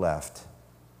should have left.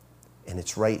 And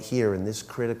it's right here in this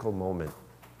critical moment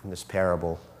in this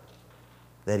parable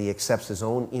that he accepts his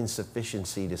own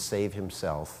insufficiency to save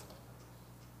himself,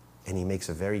 and he makes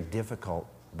a very difficult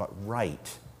but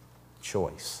right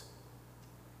choice.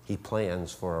 He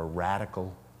plans for a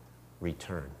radical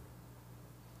return.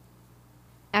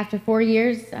 After 4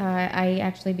 years, I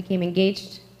actually became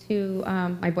engaged to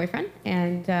my boyfriend,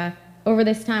 and over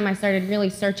this time I started really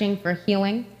searching for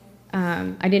healing.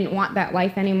 I didn't want that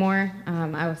life anymore.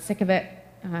 I was sick of it.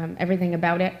 Everything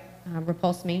about it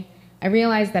repulsed me. I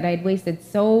realized that I'd wasted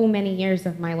so many years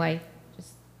of my life,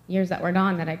 just years that were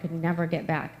gone that I could never get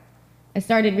back. I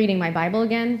started reading my Bible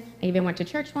again. I even went to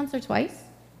church once or twice.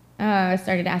 I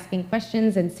started asking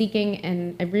questions and seeking,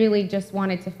 and I really just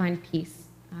wanted to find peace.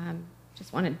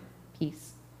 Just wanted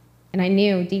peace. And I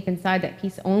knew deep inside that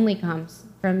peace only comes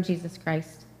from Jesus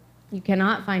Christ. You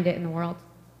cannot find it in the world.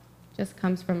 It just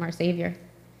comes from our Savior.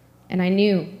 And I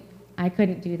knew I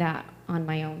couldn't do that on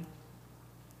my own.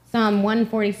 Psalm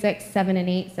 146, 7 and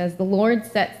 8 says, "The Lord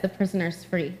sets the prisoners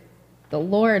free. The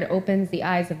Lord opens the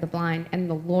eyes of the blind, and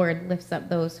the Lord lifts up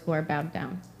those who are bowed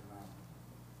down."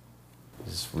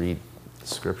 Just read the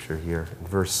scripture here in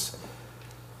verse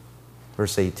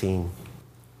 18.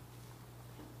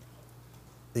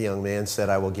 The young man said,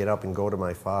 "I will get up and go to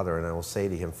my father, and I will say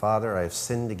to him, 'Father, I have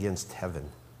sinned against heaven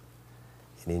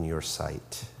and in your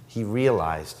sight.'" He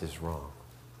realized his wrong.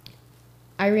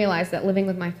 I realized that living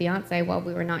with my fiancé while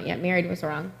we were not yet married was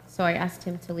wrong, so I asked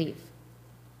him to leave.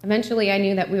 Eventually, I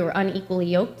knew that we were unequally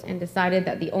yoked and decided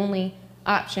that the only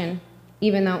option,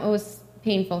 even though it was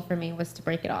painful for me, was to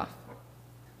break it off.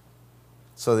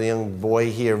 So the young boy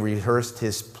here rehearsed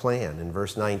his plan in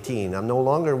verse 19. "I'm no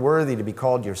longer worthy to be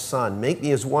called your son. Make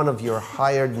me as one of your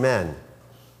hired men."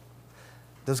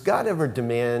 Does God ever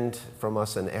demand from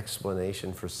us an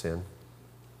explanation for sin?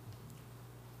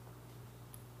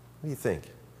 What do you think?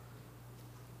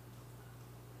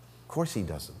 Of course he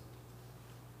doesn't.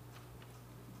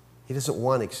 He doesn't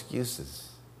want excuses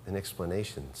and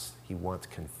explanations. He wants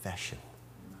confession.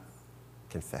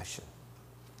 Confession.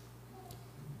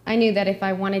 I knew that if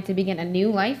I wanted to begin a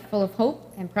new life full of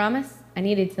hope and promise, I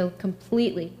needed to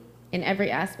completely, in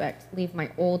every aspect, leave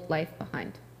my old life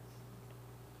behind.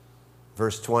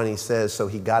 Verse 20 says, "So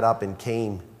he got up and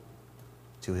came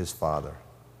to his father."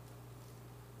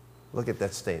 Look at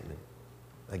that statement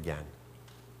again.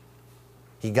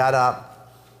 He got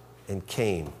up and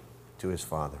came to his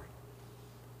father.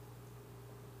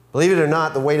 Believe it or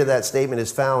not, the weight of that statement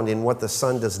is found in what the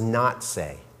son does not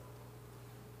say.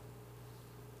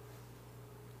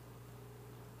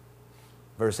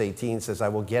 Verse 18 says, "I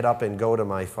will get up and go to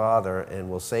my father and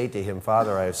will say to him,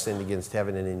 'Father, I have sinned against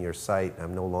heaven and in your sight.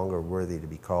 I'm no longer worthy to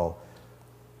be called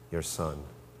your son.'"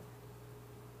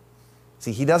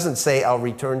 See, he doesn't say, "I'll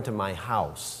return to my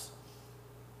house."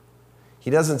 He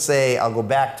doesn't say, "I'll go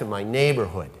back to my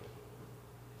neighborhood."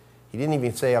 He didn't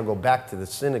even say, "I'll go back to the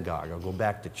synagogue. I'll go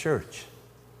back to church."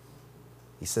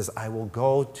 He says, "I will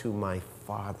go to my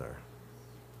father."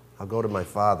 I'll go to my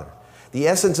father. The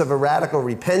essence of a radical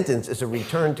repentance is a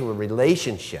return to a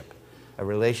relationship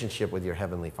with your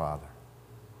heavenly Father.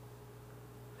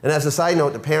 And as a side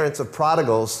note, the parents of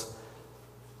prodigals,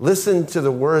 listen to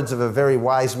the words of a very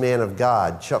wise man of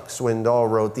God. Chuck Swindoll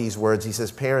wrote these words. He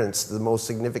says, "Parents, the most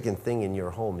significant thing in your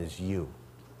home is you.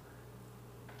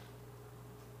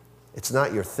 It's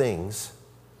not your things.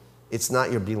 It's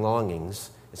not your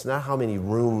belongings. It's not how many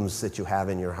rooms that you have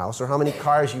in your house or how many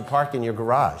cars you park in your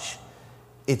garage.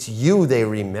 It's you they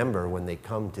remember when they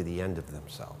come to the end of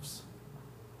themselves."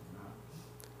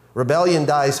 Rebellion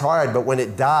dies hard, but when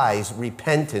it dies,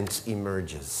 repentance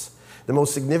emerges. The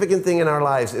most significant thing in our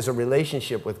lives is a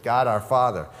relationship with God our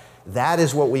Father. That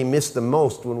is what we miss the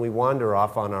most when we wander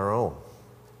off on our own.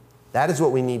 That is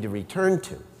what we need to return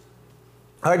to.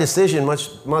 Our decision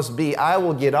must be, "I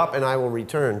will get up and I will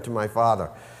return to my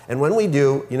Father." And when we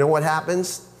do, you know what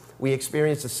happens? We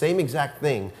experience the same exact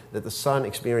thing that the son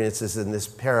experiences in this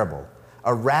parable.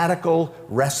 A radical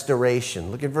restoration.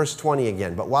 Look at verse 20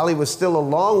 again. "But while he was still a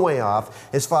long way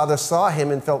off, his father saw him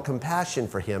and felt compassion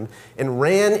for him and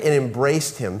ran and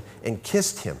embraced him and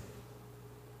kissed him.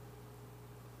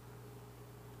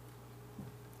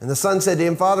 And the son said to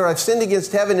him, 'Father, I've sinned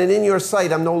against heaven and in your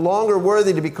sight. I'm no longer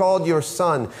worthy to be called your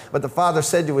son.' But the father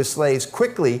said to his slaves,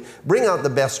 'Quickly, bring out the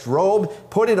best robe,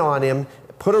 put it on him,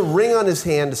 put a ring on his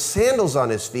hand, sandals on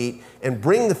his feet, and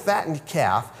bring the fattened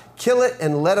calf. Kill it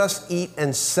and let us eat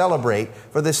and celebrate.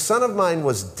 For this son of mine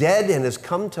was dead and has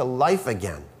come to life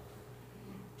again.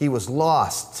 He was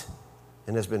lost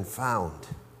and has been found.'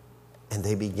 And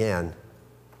they began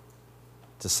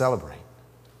to celebrate."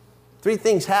 Three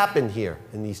things happened here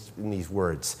in these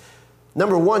words.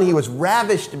 Number one, he was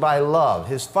ravished by love.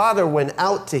 His father went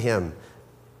out to him.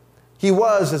 He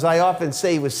was, as I often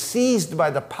say, he was seized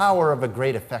by the power of a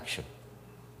great affection.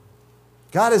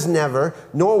 God has never,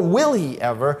 nor will he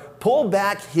ever, pull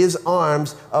back his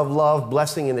arms of love,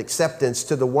 blessing, and acceptance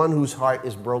to the one whose heart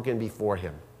is broken before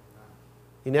him.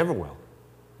 He never will.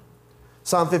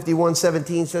 Psalm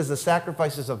 51:17 says, the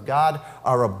sacrifices of God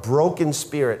are a broken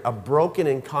spirit, a broken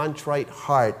and contrite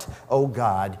heart, O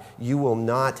God, you will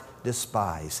not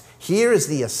despise. Here is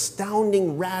the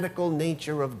astounding radical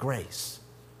nature of grace.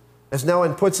 As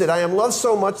Nouwen puts it, I am loved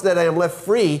so much that I am left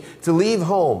free to leave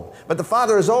home. But the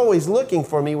Father is always looking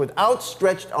for me with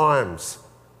outstretched arms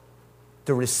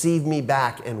to receive me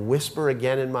back and whisper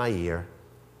again in my ear,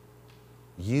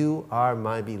 you are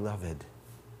my beloved.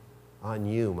 On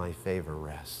you my favor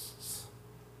rests.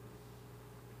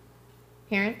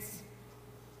 Parents,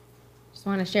 just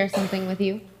want to share something with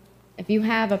you. If you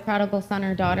have a prodigal son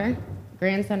or daughter,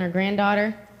 grandson or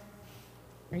granddaughter,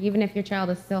 or even if your child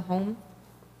is still home,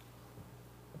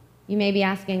 you may be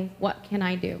asking, what can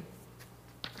I do?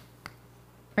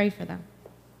 Pray for them.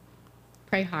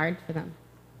 Pray hard for them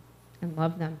and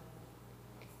love them.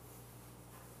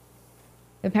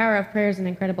 The power of prayer is an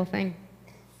incredible thing.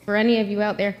 For any of you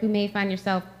out there who may find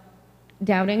yourself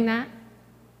doubting that,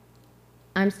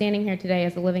 I'm standing here today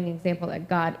as a living example that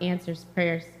God answers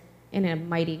prayers in a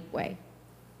mighty way.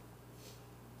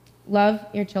 Love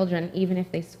your children even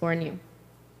if they scorn you.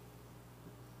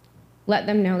 Let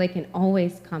them know they can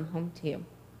always come home to you.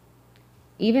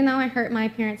 Even though I hurt my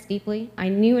parents deeply, I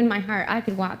knew in my heart I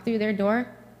could walk through their door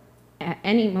at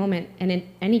any moment and in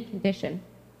any condition,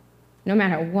 no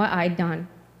matter what I'd done,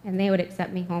 and they would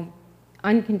accept me home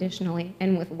unconditionally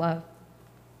and with love.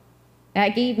 That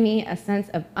gave me a sense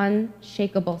of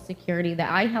unshakable security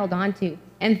that I held on to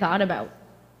and thought about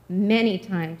many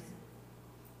times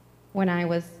when I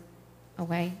was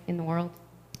away in the world.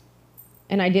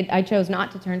 And I chose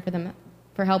not to turn for them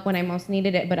for help when I most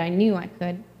needed it, but I knew I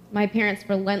could. My parents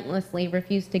relentlessly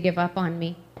refused to give up on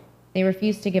me. They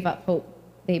refused to give up hope.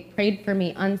 They prayed for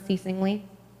me unceasingly,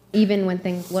 even when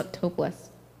things looked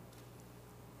hopeless.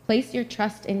 Place your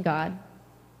trust in God.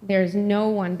 There is no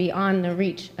one beyond the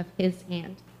reach of his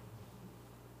hand.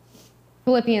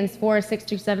 Philippians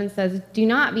 4:6-7 says, do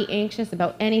not be anxious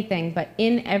about anything, but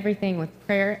in everything with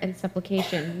prayer and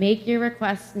supplication, make your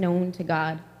requests known to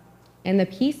God. And the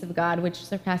peace of God, which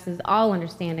surpasses all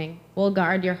understanding, will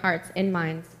guard your hearts and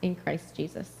minds in Christ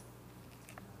Jesus.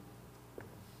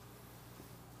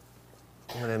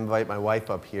 I'm going to invite my wife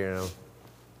up here now.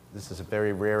 This is a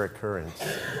very rare occurrence.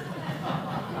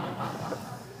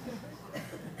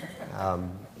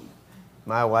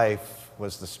 My wife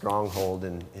was the stronghold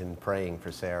in praying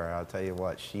for Sarah. I'll tell you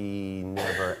what, she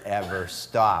never, ever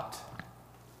stopped.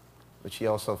 But she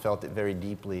also felt it very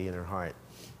deeply in her heart,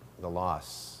 the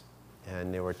loss.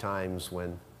 And there were times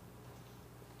when,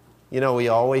 we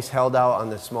always held out on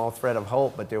the small thread of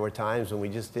hope, but there were times when we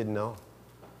just didn't know.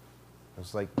 It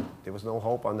was like there was no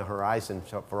hope on the horizon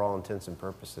for all intents and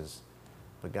purposes.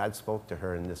 But God spoke to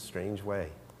her in this strange way.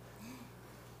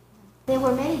 There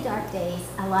were many dark days.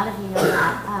 A lot of you know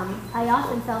that. I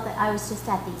often felt that I was just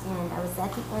at the end. I was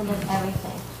at the end of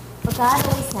everything. But God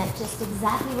always sent just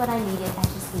exactly what I needed at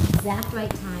just the exact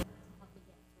right time to help me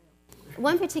get through.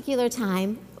 One particular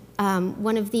time,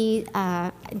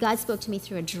 God spoke to me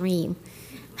through a dream.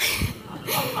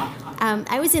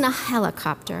 I was in a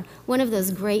helicopter, one of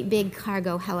those great big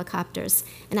cargo helicopters,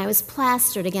 and I was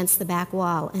plastered against the back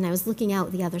wall, and I was looking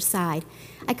out the other side.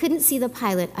 I couldn't see the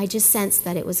pilot. I just sensed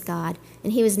that it was God,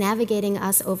 and he was navigating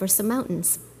us over some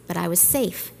mountains. But I was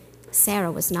safe.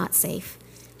 Sarah was not safe.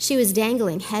 She was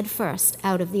dangling head first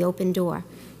out of the open door.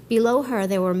 Below her,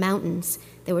 there were mountains.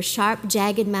 There were sharp,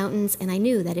 jagged mountains, and I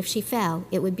knew that if she fell,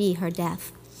 it would be her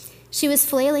death. She was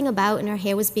flailing about, and her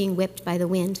hair was being whipped by the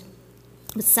wind.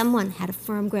 But someone had a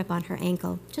firm grip on her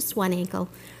ankle, just one ankle,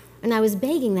 and I was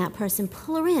begging that person,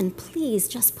 pull her in, please,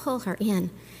 just pull her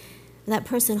in. That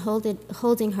person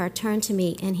holding her turned to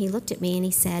me, and he looked at me, and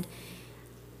he said,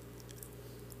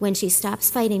 when she stops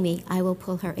fighting me, I will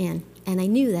pull her in. And I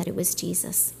knew that it was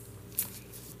Jesus.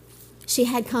 She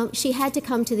had to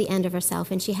come to the end of herself,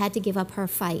 and she had to give up her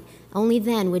fight. Only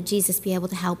then would Jesus be able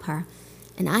to help her.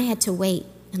 And I had to wait,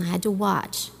 and I had to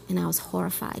watch, and I was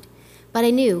horrified. But I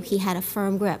knew he had a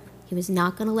firm grip. He was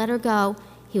not going to let her go.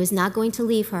 He was not going to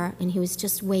leave her, and he was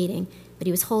just waiting, but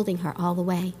he was holding her all the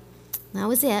way. That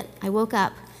was it. I woke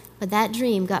up, but that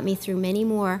dream got me through many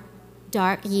more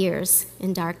dark years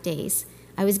and dark days.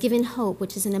 I was given hope,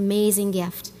 which is an amazing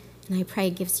gift, and I pray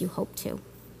it gives you hope too.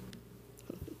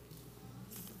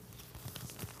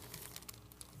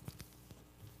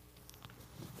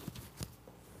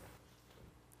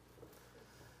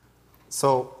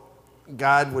 So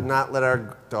God would not let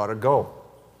our daughter go,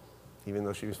 even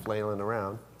though she was flailing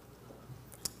around.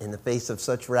 In the face of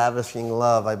such ravishing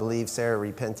love, I believe Sarah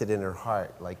repented in her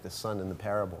heart, like the son in the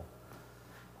parable.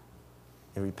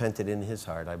 He repented in his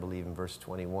heart, I believe, in verse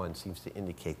 21, seems to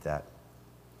indicate that.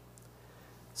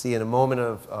 See, in a moment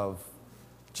of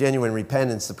genuine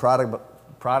repentance, the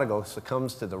prodigal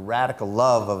succumbs to the radical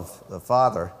love of the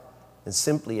father and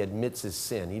simply admits his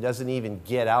sin. He doesn't even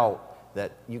get out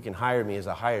that you can hire me as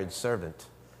a hired servant,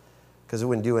 because it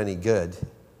wouldn't do any good.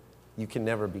 You can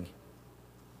never be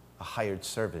a hired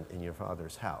servant in your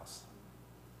father's house.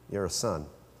 You're a son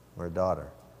or a daughter.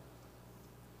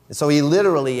 And so he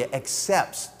literally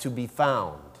accepts to be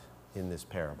found in this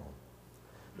parable.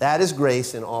 That is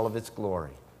grace in all of its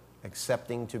glory,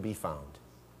 accepting to be found.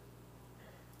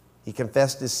 He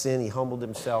confessed his sin, he humbled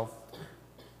himself,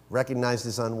 recognized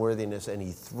his unworthiness, and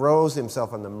he throws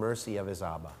himself on the mercy of his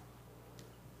Abba.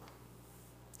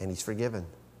 And he's forgiven.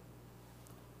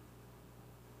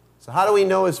 So how do we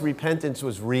know his repentance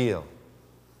was real?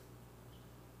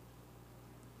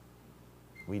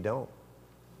 We don't.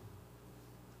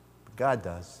 But God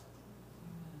does.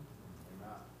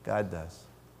 God does.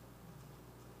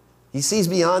 He sees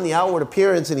beyond the outward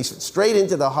appearance and he's straight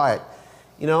into the heart.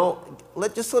 You know,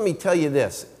 let me tell you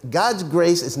this. God's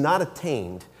grace is not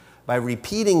attained by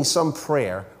repeating some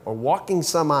prayer or walking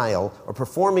some aisle or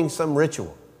performing some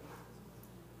ritual.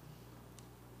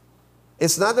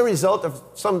 It's not the result of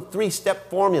some 3-step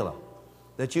formula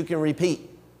that you can repeat.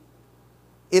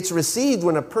 It's received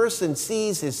when a person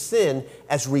sees his sin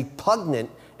as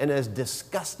repugnant and as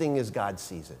disgusting as God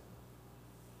sees it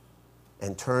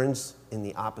and turns in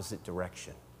the opposite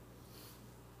direction.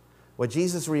 What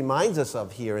Jesus reminds us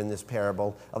of here in this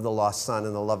parable of the lost son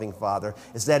and the loving father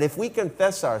is that if we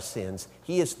confess our sins,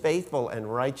 he is faithful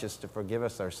and righteous to forgive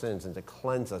us our sins and to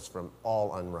cleanse us from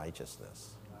all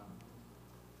unrighteousness.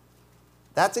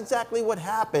 That's exactly what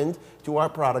happened to our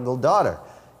prodigal daughter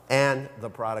and the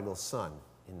prodigal son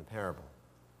in the parable.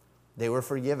 They were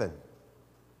forgiven.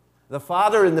 The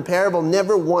father in the parable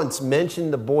never once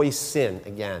mentioned the boy's sin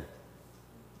again.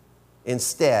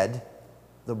 Instead,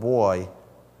 the boy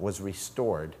was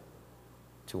restored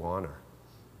to honor.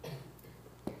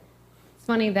 It's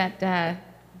funny that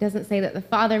doesn't say that the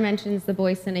father mentions the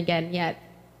boy's sin again, yet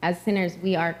as sinners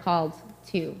we are called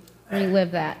to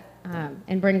relive that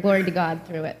and bring glory to God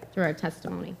through it, through our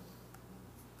testimony.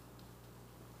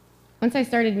 Once I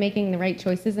started making the right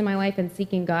choices in my life and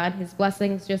seeking God, his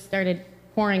blessings just started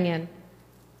pouring in.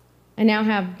 I now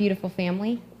have a beautiful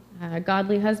family, a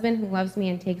godly husband who loves me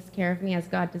and takes care of me as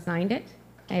God designed it.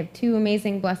 I have 2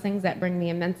 amazing blessings that bring me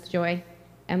immense joy.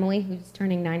 Emily, who's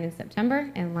turning 9 in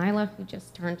September, and Lila, who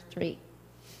just turned 3.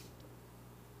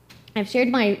 I've shared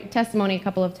my testimony a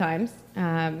couple of times,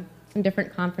 some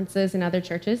different conferences and other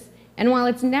churches, and while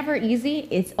it's never easy,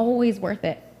 it's always worth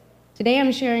it. Today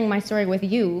I'm sharing my story with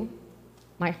you,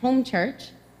 my home church.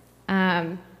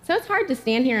 So it's hard to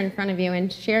stand here in front of you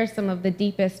and share some of the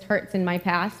deepest hurts in my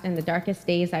past and the darkest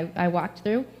days I walked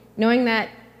through, knowing that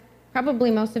probably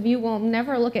most of you will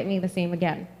never look at me the same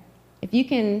again. If you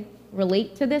can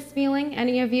relate to this feeling,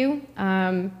 any of you,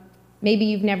 maybe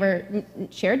you've never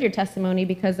shared your testimony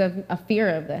because of a fear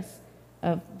of this,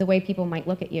 of the way people might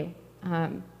look at you.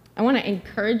 I want to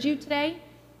encourage you today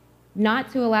not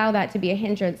to allow that to be a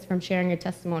hindrance from sharing your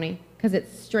testimony, because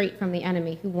it's straight from the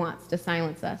enemy who wants to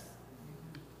silence us.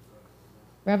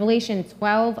 Revelation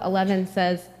 12:11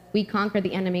 says, "We conquer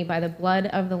the enemy by the blood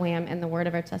of the Lamb and the word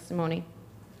of our testimony."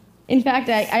 In fact,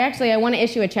 I want to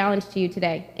issue a challenge to you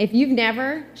today. If you've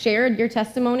never shared your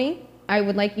testimony, I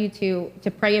would like you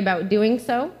to pray about doing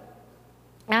so.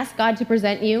 Ask God to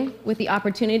present you with the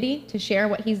opportunity to share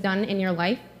what he's done in your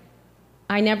life.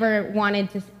 I never wanted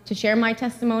to share my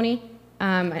testimony.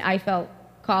 I felt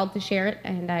called to share it,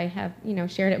 and I have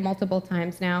shared it multiple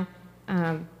times now.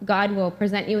 God will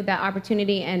present you with that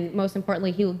opportunity, and most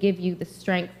importantly, he will give you the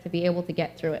strength to be able to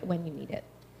get through it when you need it.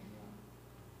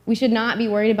 We should not be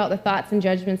worried about the thoughts and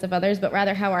judgments of others, but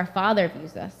rather how our Father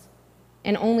views us,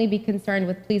 and only be concerned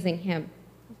with pleasing him.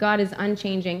 God is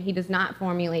unchanging. He does not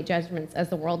formulate judgments as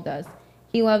the world does.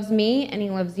 He loves me and he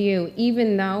loves you,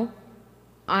 even though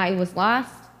I was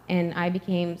lost and I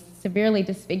became severely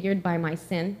disfigured by my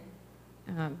sin.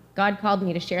 God called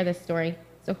me to share this story,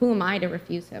 so who am I to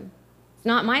refuse him? It's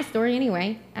not my story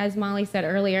anyway. As Molly said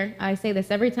earlier, I say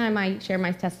this every time I share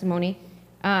my testimony.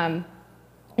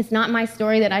 It's not my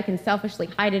story that I can selfishly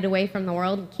hide it away from the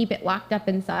world and keep it locked up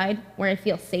inside where I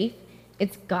feel safe.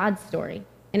 It's God's story,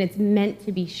 and it's meant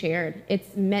to be shared.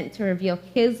 It's meant to reveal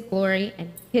his glory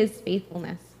and his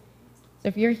faithfulness. So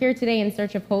if you're here today in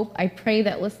search of hope, I pray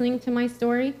that listening to my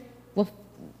story will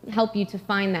help you to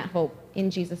find that hope in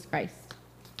Jesus Christ.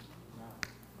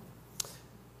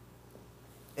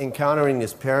 Encountering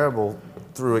this parable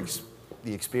through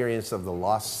the experience of the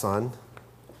lost son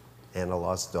and a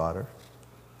lost daughter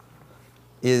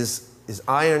is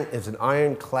an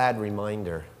ironclad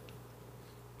reminder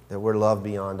that we're loved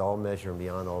beyond all measure and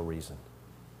beyond all reason.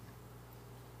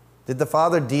 Did the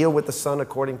Father deal with the Son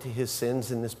according to his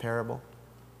sins in this parable?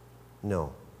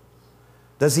 No.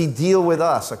 Does he deal with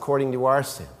us according to our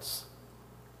sins?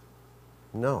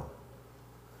 No.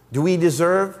 Do we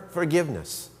deserve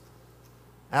forgiveness?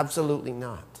 Absolutely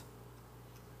not.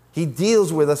 He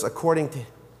deals with us according to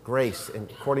grace and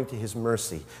according to his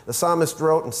mercy. The psalmist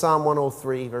wrote in Psalm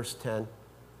 103, verse 10,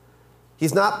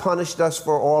 "He's not punished us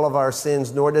for all of our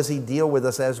sins, nor does he deal with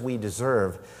us as we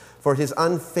deserve. For his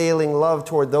unfailing love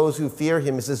toward those who fear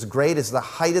him is as great as the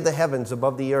height of the heavens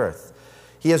above the earth.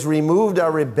 He has removed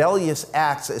our rebellious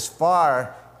acts as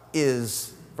far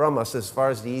as from us, as far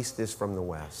as the east is from the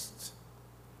west."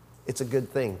 It's a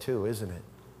good thing too, isn't it?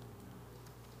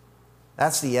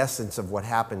 That's the essence of what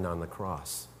happened on the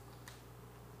cross.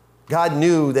 God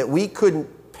knew that we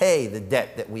couldn't pay the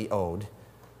debt that we owed,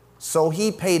 so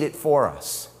he paid it for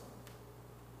us.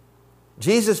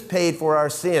 Jesus paid for our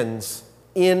sins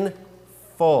in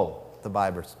full, the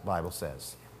Bible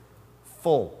says.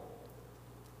 Full.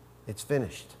 It's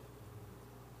finished.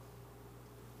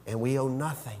 And we owe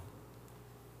nothing.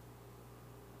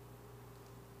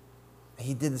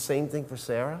 He did the same thing for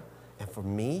Sarah and for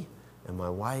me and my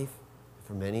wife and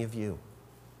for many of you.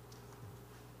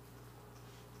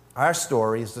 Our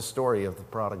story is the story of the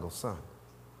prodigal son.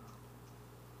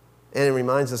 And it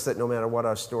reminds us that no matter what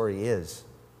our story is,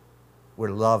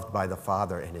 we're loved by the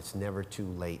Father, and it's never too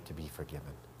late to be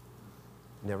forgiven.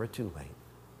 Never too late.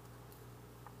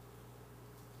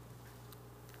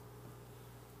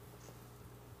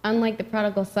 Unlike the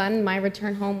prodigal son, my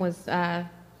return home was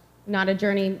not a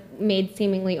journey made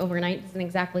seemingly overnight. It doesn't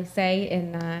exactly say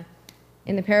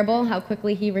in the parable how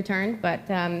quickly he returned, but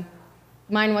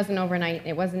mine wasn't overnight.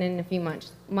 It wasn't in a few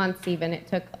months even. It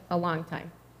took a long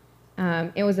time.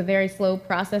 It was a very slow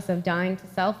process of dying to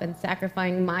self and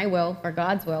sacrificing my will for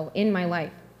God's will in my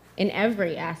life, in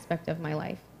every aspect of my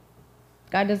life.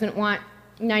 God doesn't want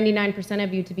 99%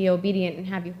 of you to be obedient and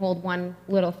have you hold one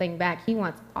little thing back. He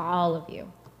wants all of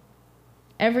you.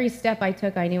 Every step I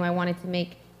took, I knew I wanted to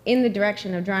make in the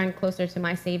direction of drawing closer to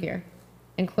my Savior.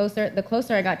 And the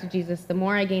closer I got to Jesus, the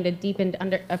more I gained a deepened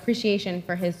appreciation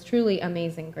for his truly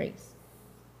amazing grace.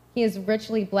 He has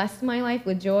richly blessed my life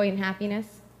with joy and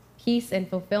happiness, peace and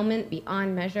fulfillment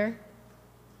beyond measure.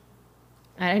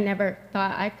 I never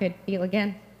thought I could feel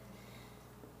again.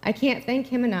 I can't thank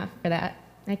him enough for that.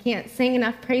 I can't sing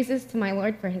enough praises to my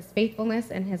Lord for his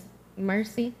faithfulness and his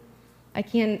mercy. I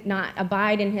cannot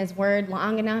abide in his word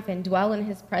long enough and dwell in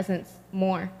his presence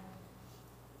more.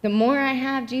 The more I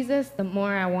have Jesus, the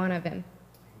more I want of him.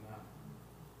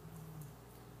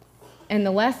 And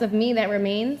the less of me that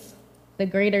remains, the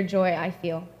greater joy I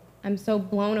feel. I'm so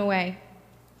blown away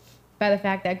by the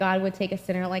fact that God would take a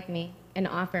sinner like me and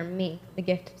offer me the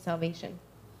gift of salvation.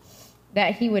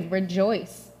 That he would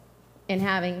rejoice in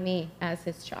having me as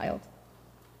his child.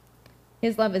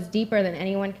 His love is deeper than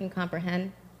anyone can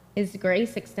comprehend. His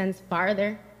grace extends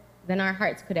farther than our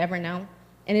hearts could ever know.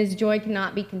 And his joy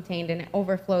cannot be contained, and it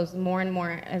overflows more and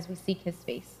more as we seek his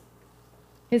face.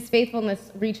 His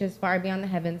faithfulness reaches far beyond the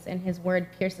heavens, and his word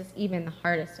pierces even the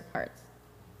hardest of hearts.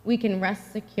 We can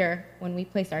rest secure when we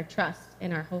place our trust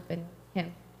and our hope in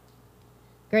him.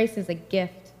 Grace is a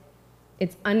gift.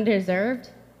 It's undeserved,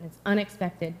 and it's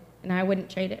unexpected, and I wouldn't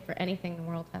trade it for anything the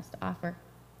world has to offer.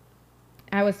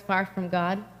 I was far from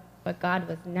God, but God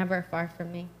was never far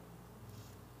from me.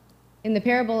 In the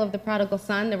parable of the prodigal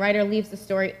son, the writer leaves the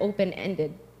story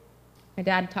open-ended. My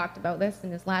dad talked about this in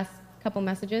his last couple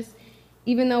messages.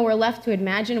 Even though we're left to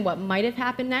imagine what might have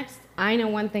happened next, I know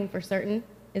one thing for certain,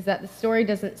 is that the story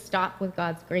doesn't stop with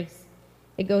God's grace.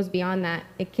 It goes beyond that.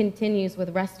 It continues with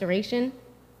restoration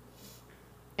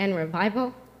and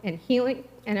revival and healing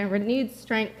and a renewed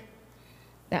strength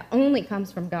that only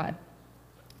comes from God.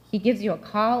 He gives you a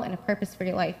call and a purpose for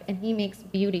your life, and he makes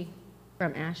beauty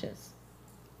from ashes.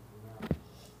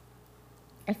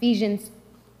 Ephesians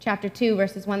chapter 2,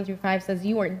 verses 1 through 5 says,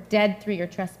 "You are dead through your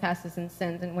trespasses and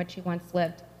sins in which you once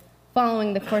lived,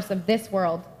 following the course of this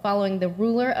world, following the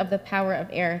ruler of the power of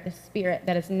air, the spirit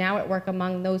that is now at work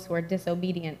among those who are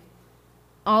disobedient.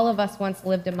 All of us once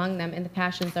lived among them in the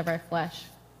passions of our flesh,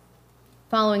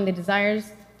 following the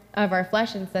desires of our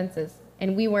flesh and senses,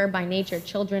 and we were by nature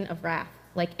children of wrath,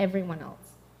 like everyone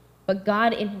else. But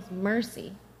God, in his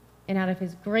mercy and out of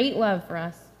his great love for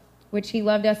us, which he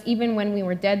loved us even when we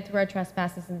were dead through our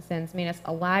trespasses and sins, made us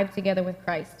alive together with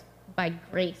Christ. By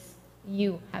grace,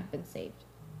 you have been saved.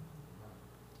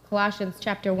 Colossians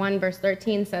chapter 1, verse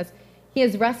 13 says, he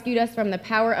has rescued us from the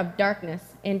power of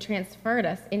darkness and transferred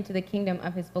us into the kingdom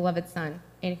of his beloved Son,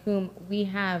 in whom we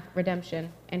have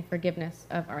redemption and forgiveness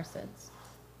of our sins.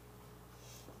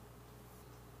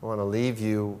 I want to leave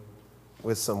you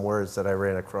with some words that I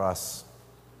ran across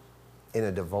in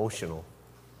a devotional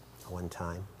one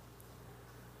time.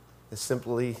 It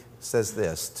simply says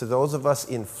this: to those of us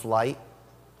in flight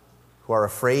who are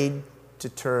afraid to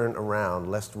turn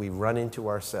around lest we run into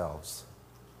ourselves,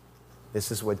 this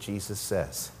is what Jesus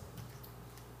says.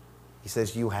 He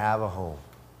says, you have a home.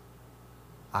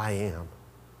 I am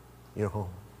your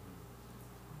home.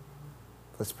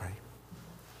 Let's pray.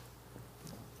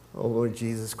 Oh, Lord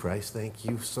Jesus Christ, thank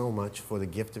you so much for the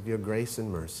gift of your grace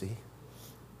and mercy,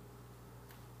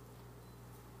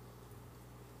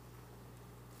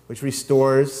 which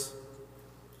restores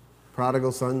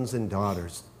prodigal sons and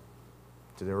daughters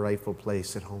to their rightful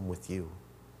place at home with you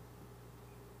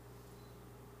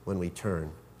when we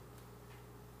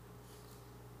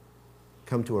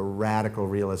come to a radical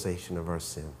realization of our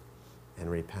sin and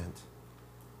repent.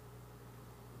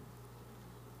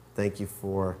 Thank you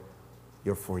for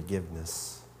your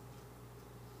forgiveness,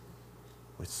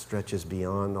 which stretches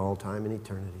beyond all time and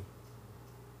eternity.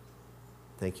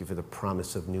 Thank you for the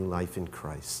promise of new life in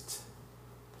Christ.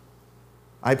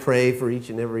 I pray for each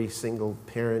and every single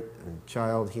parent and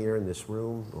child here in this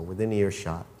room or within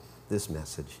earshot, this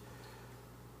message,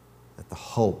 that the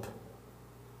hope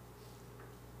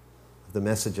of the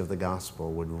message of the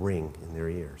gospel would ring in their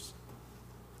ears.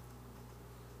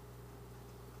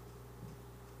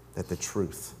 That the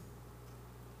truth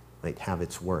might have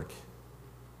its work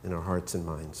in our hearts and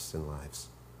minds and lives.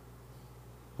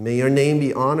 May your name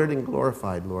be honored and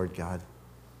glorified, Lord God.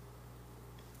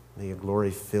 May your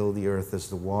glory fill the earth as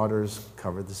the waters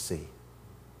cover the sea.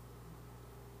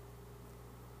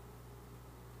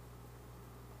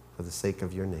 For the sake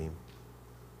of your name,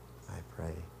 I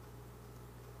pray.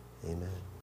 Amen.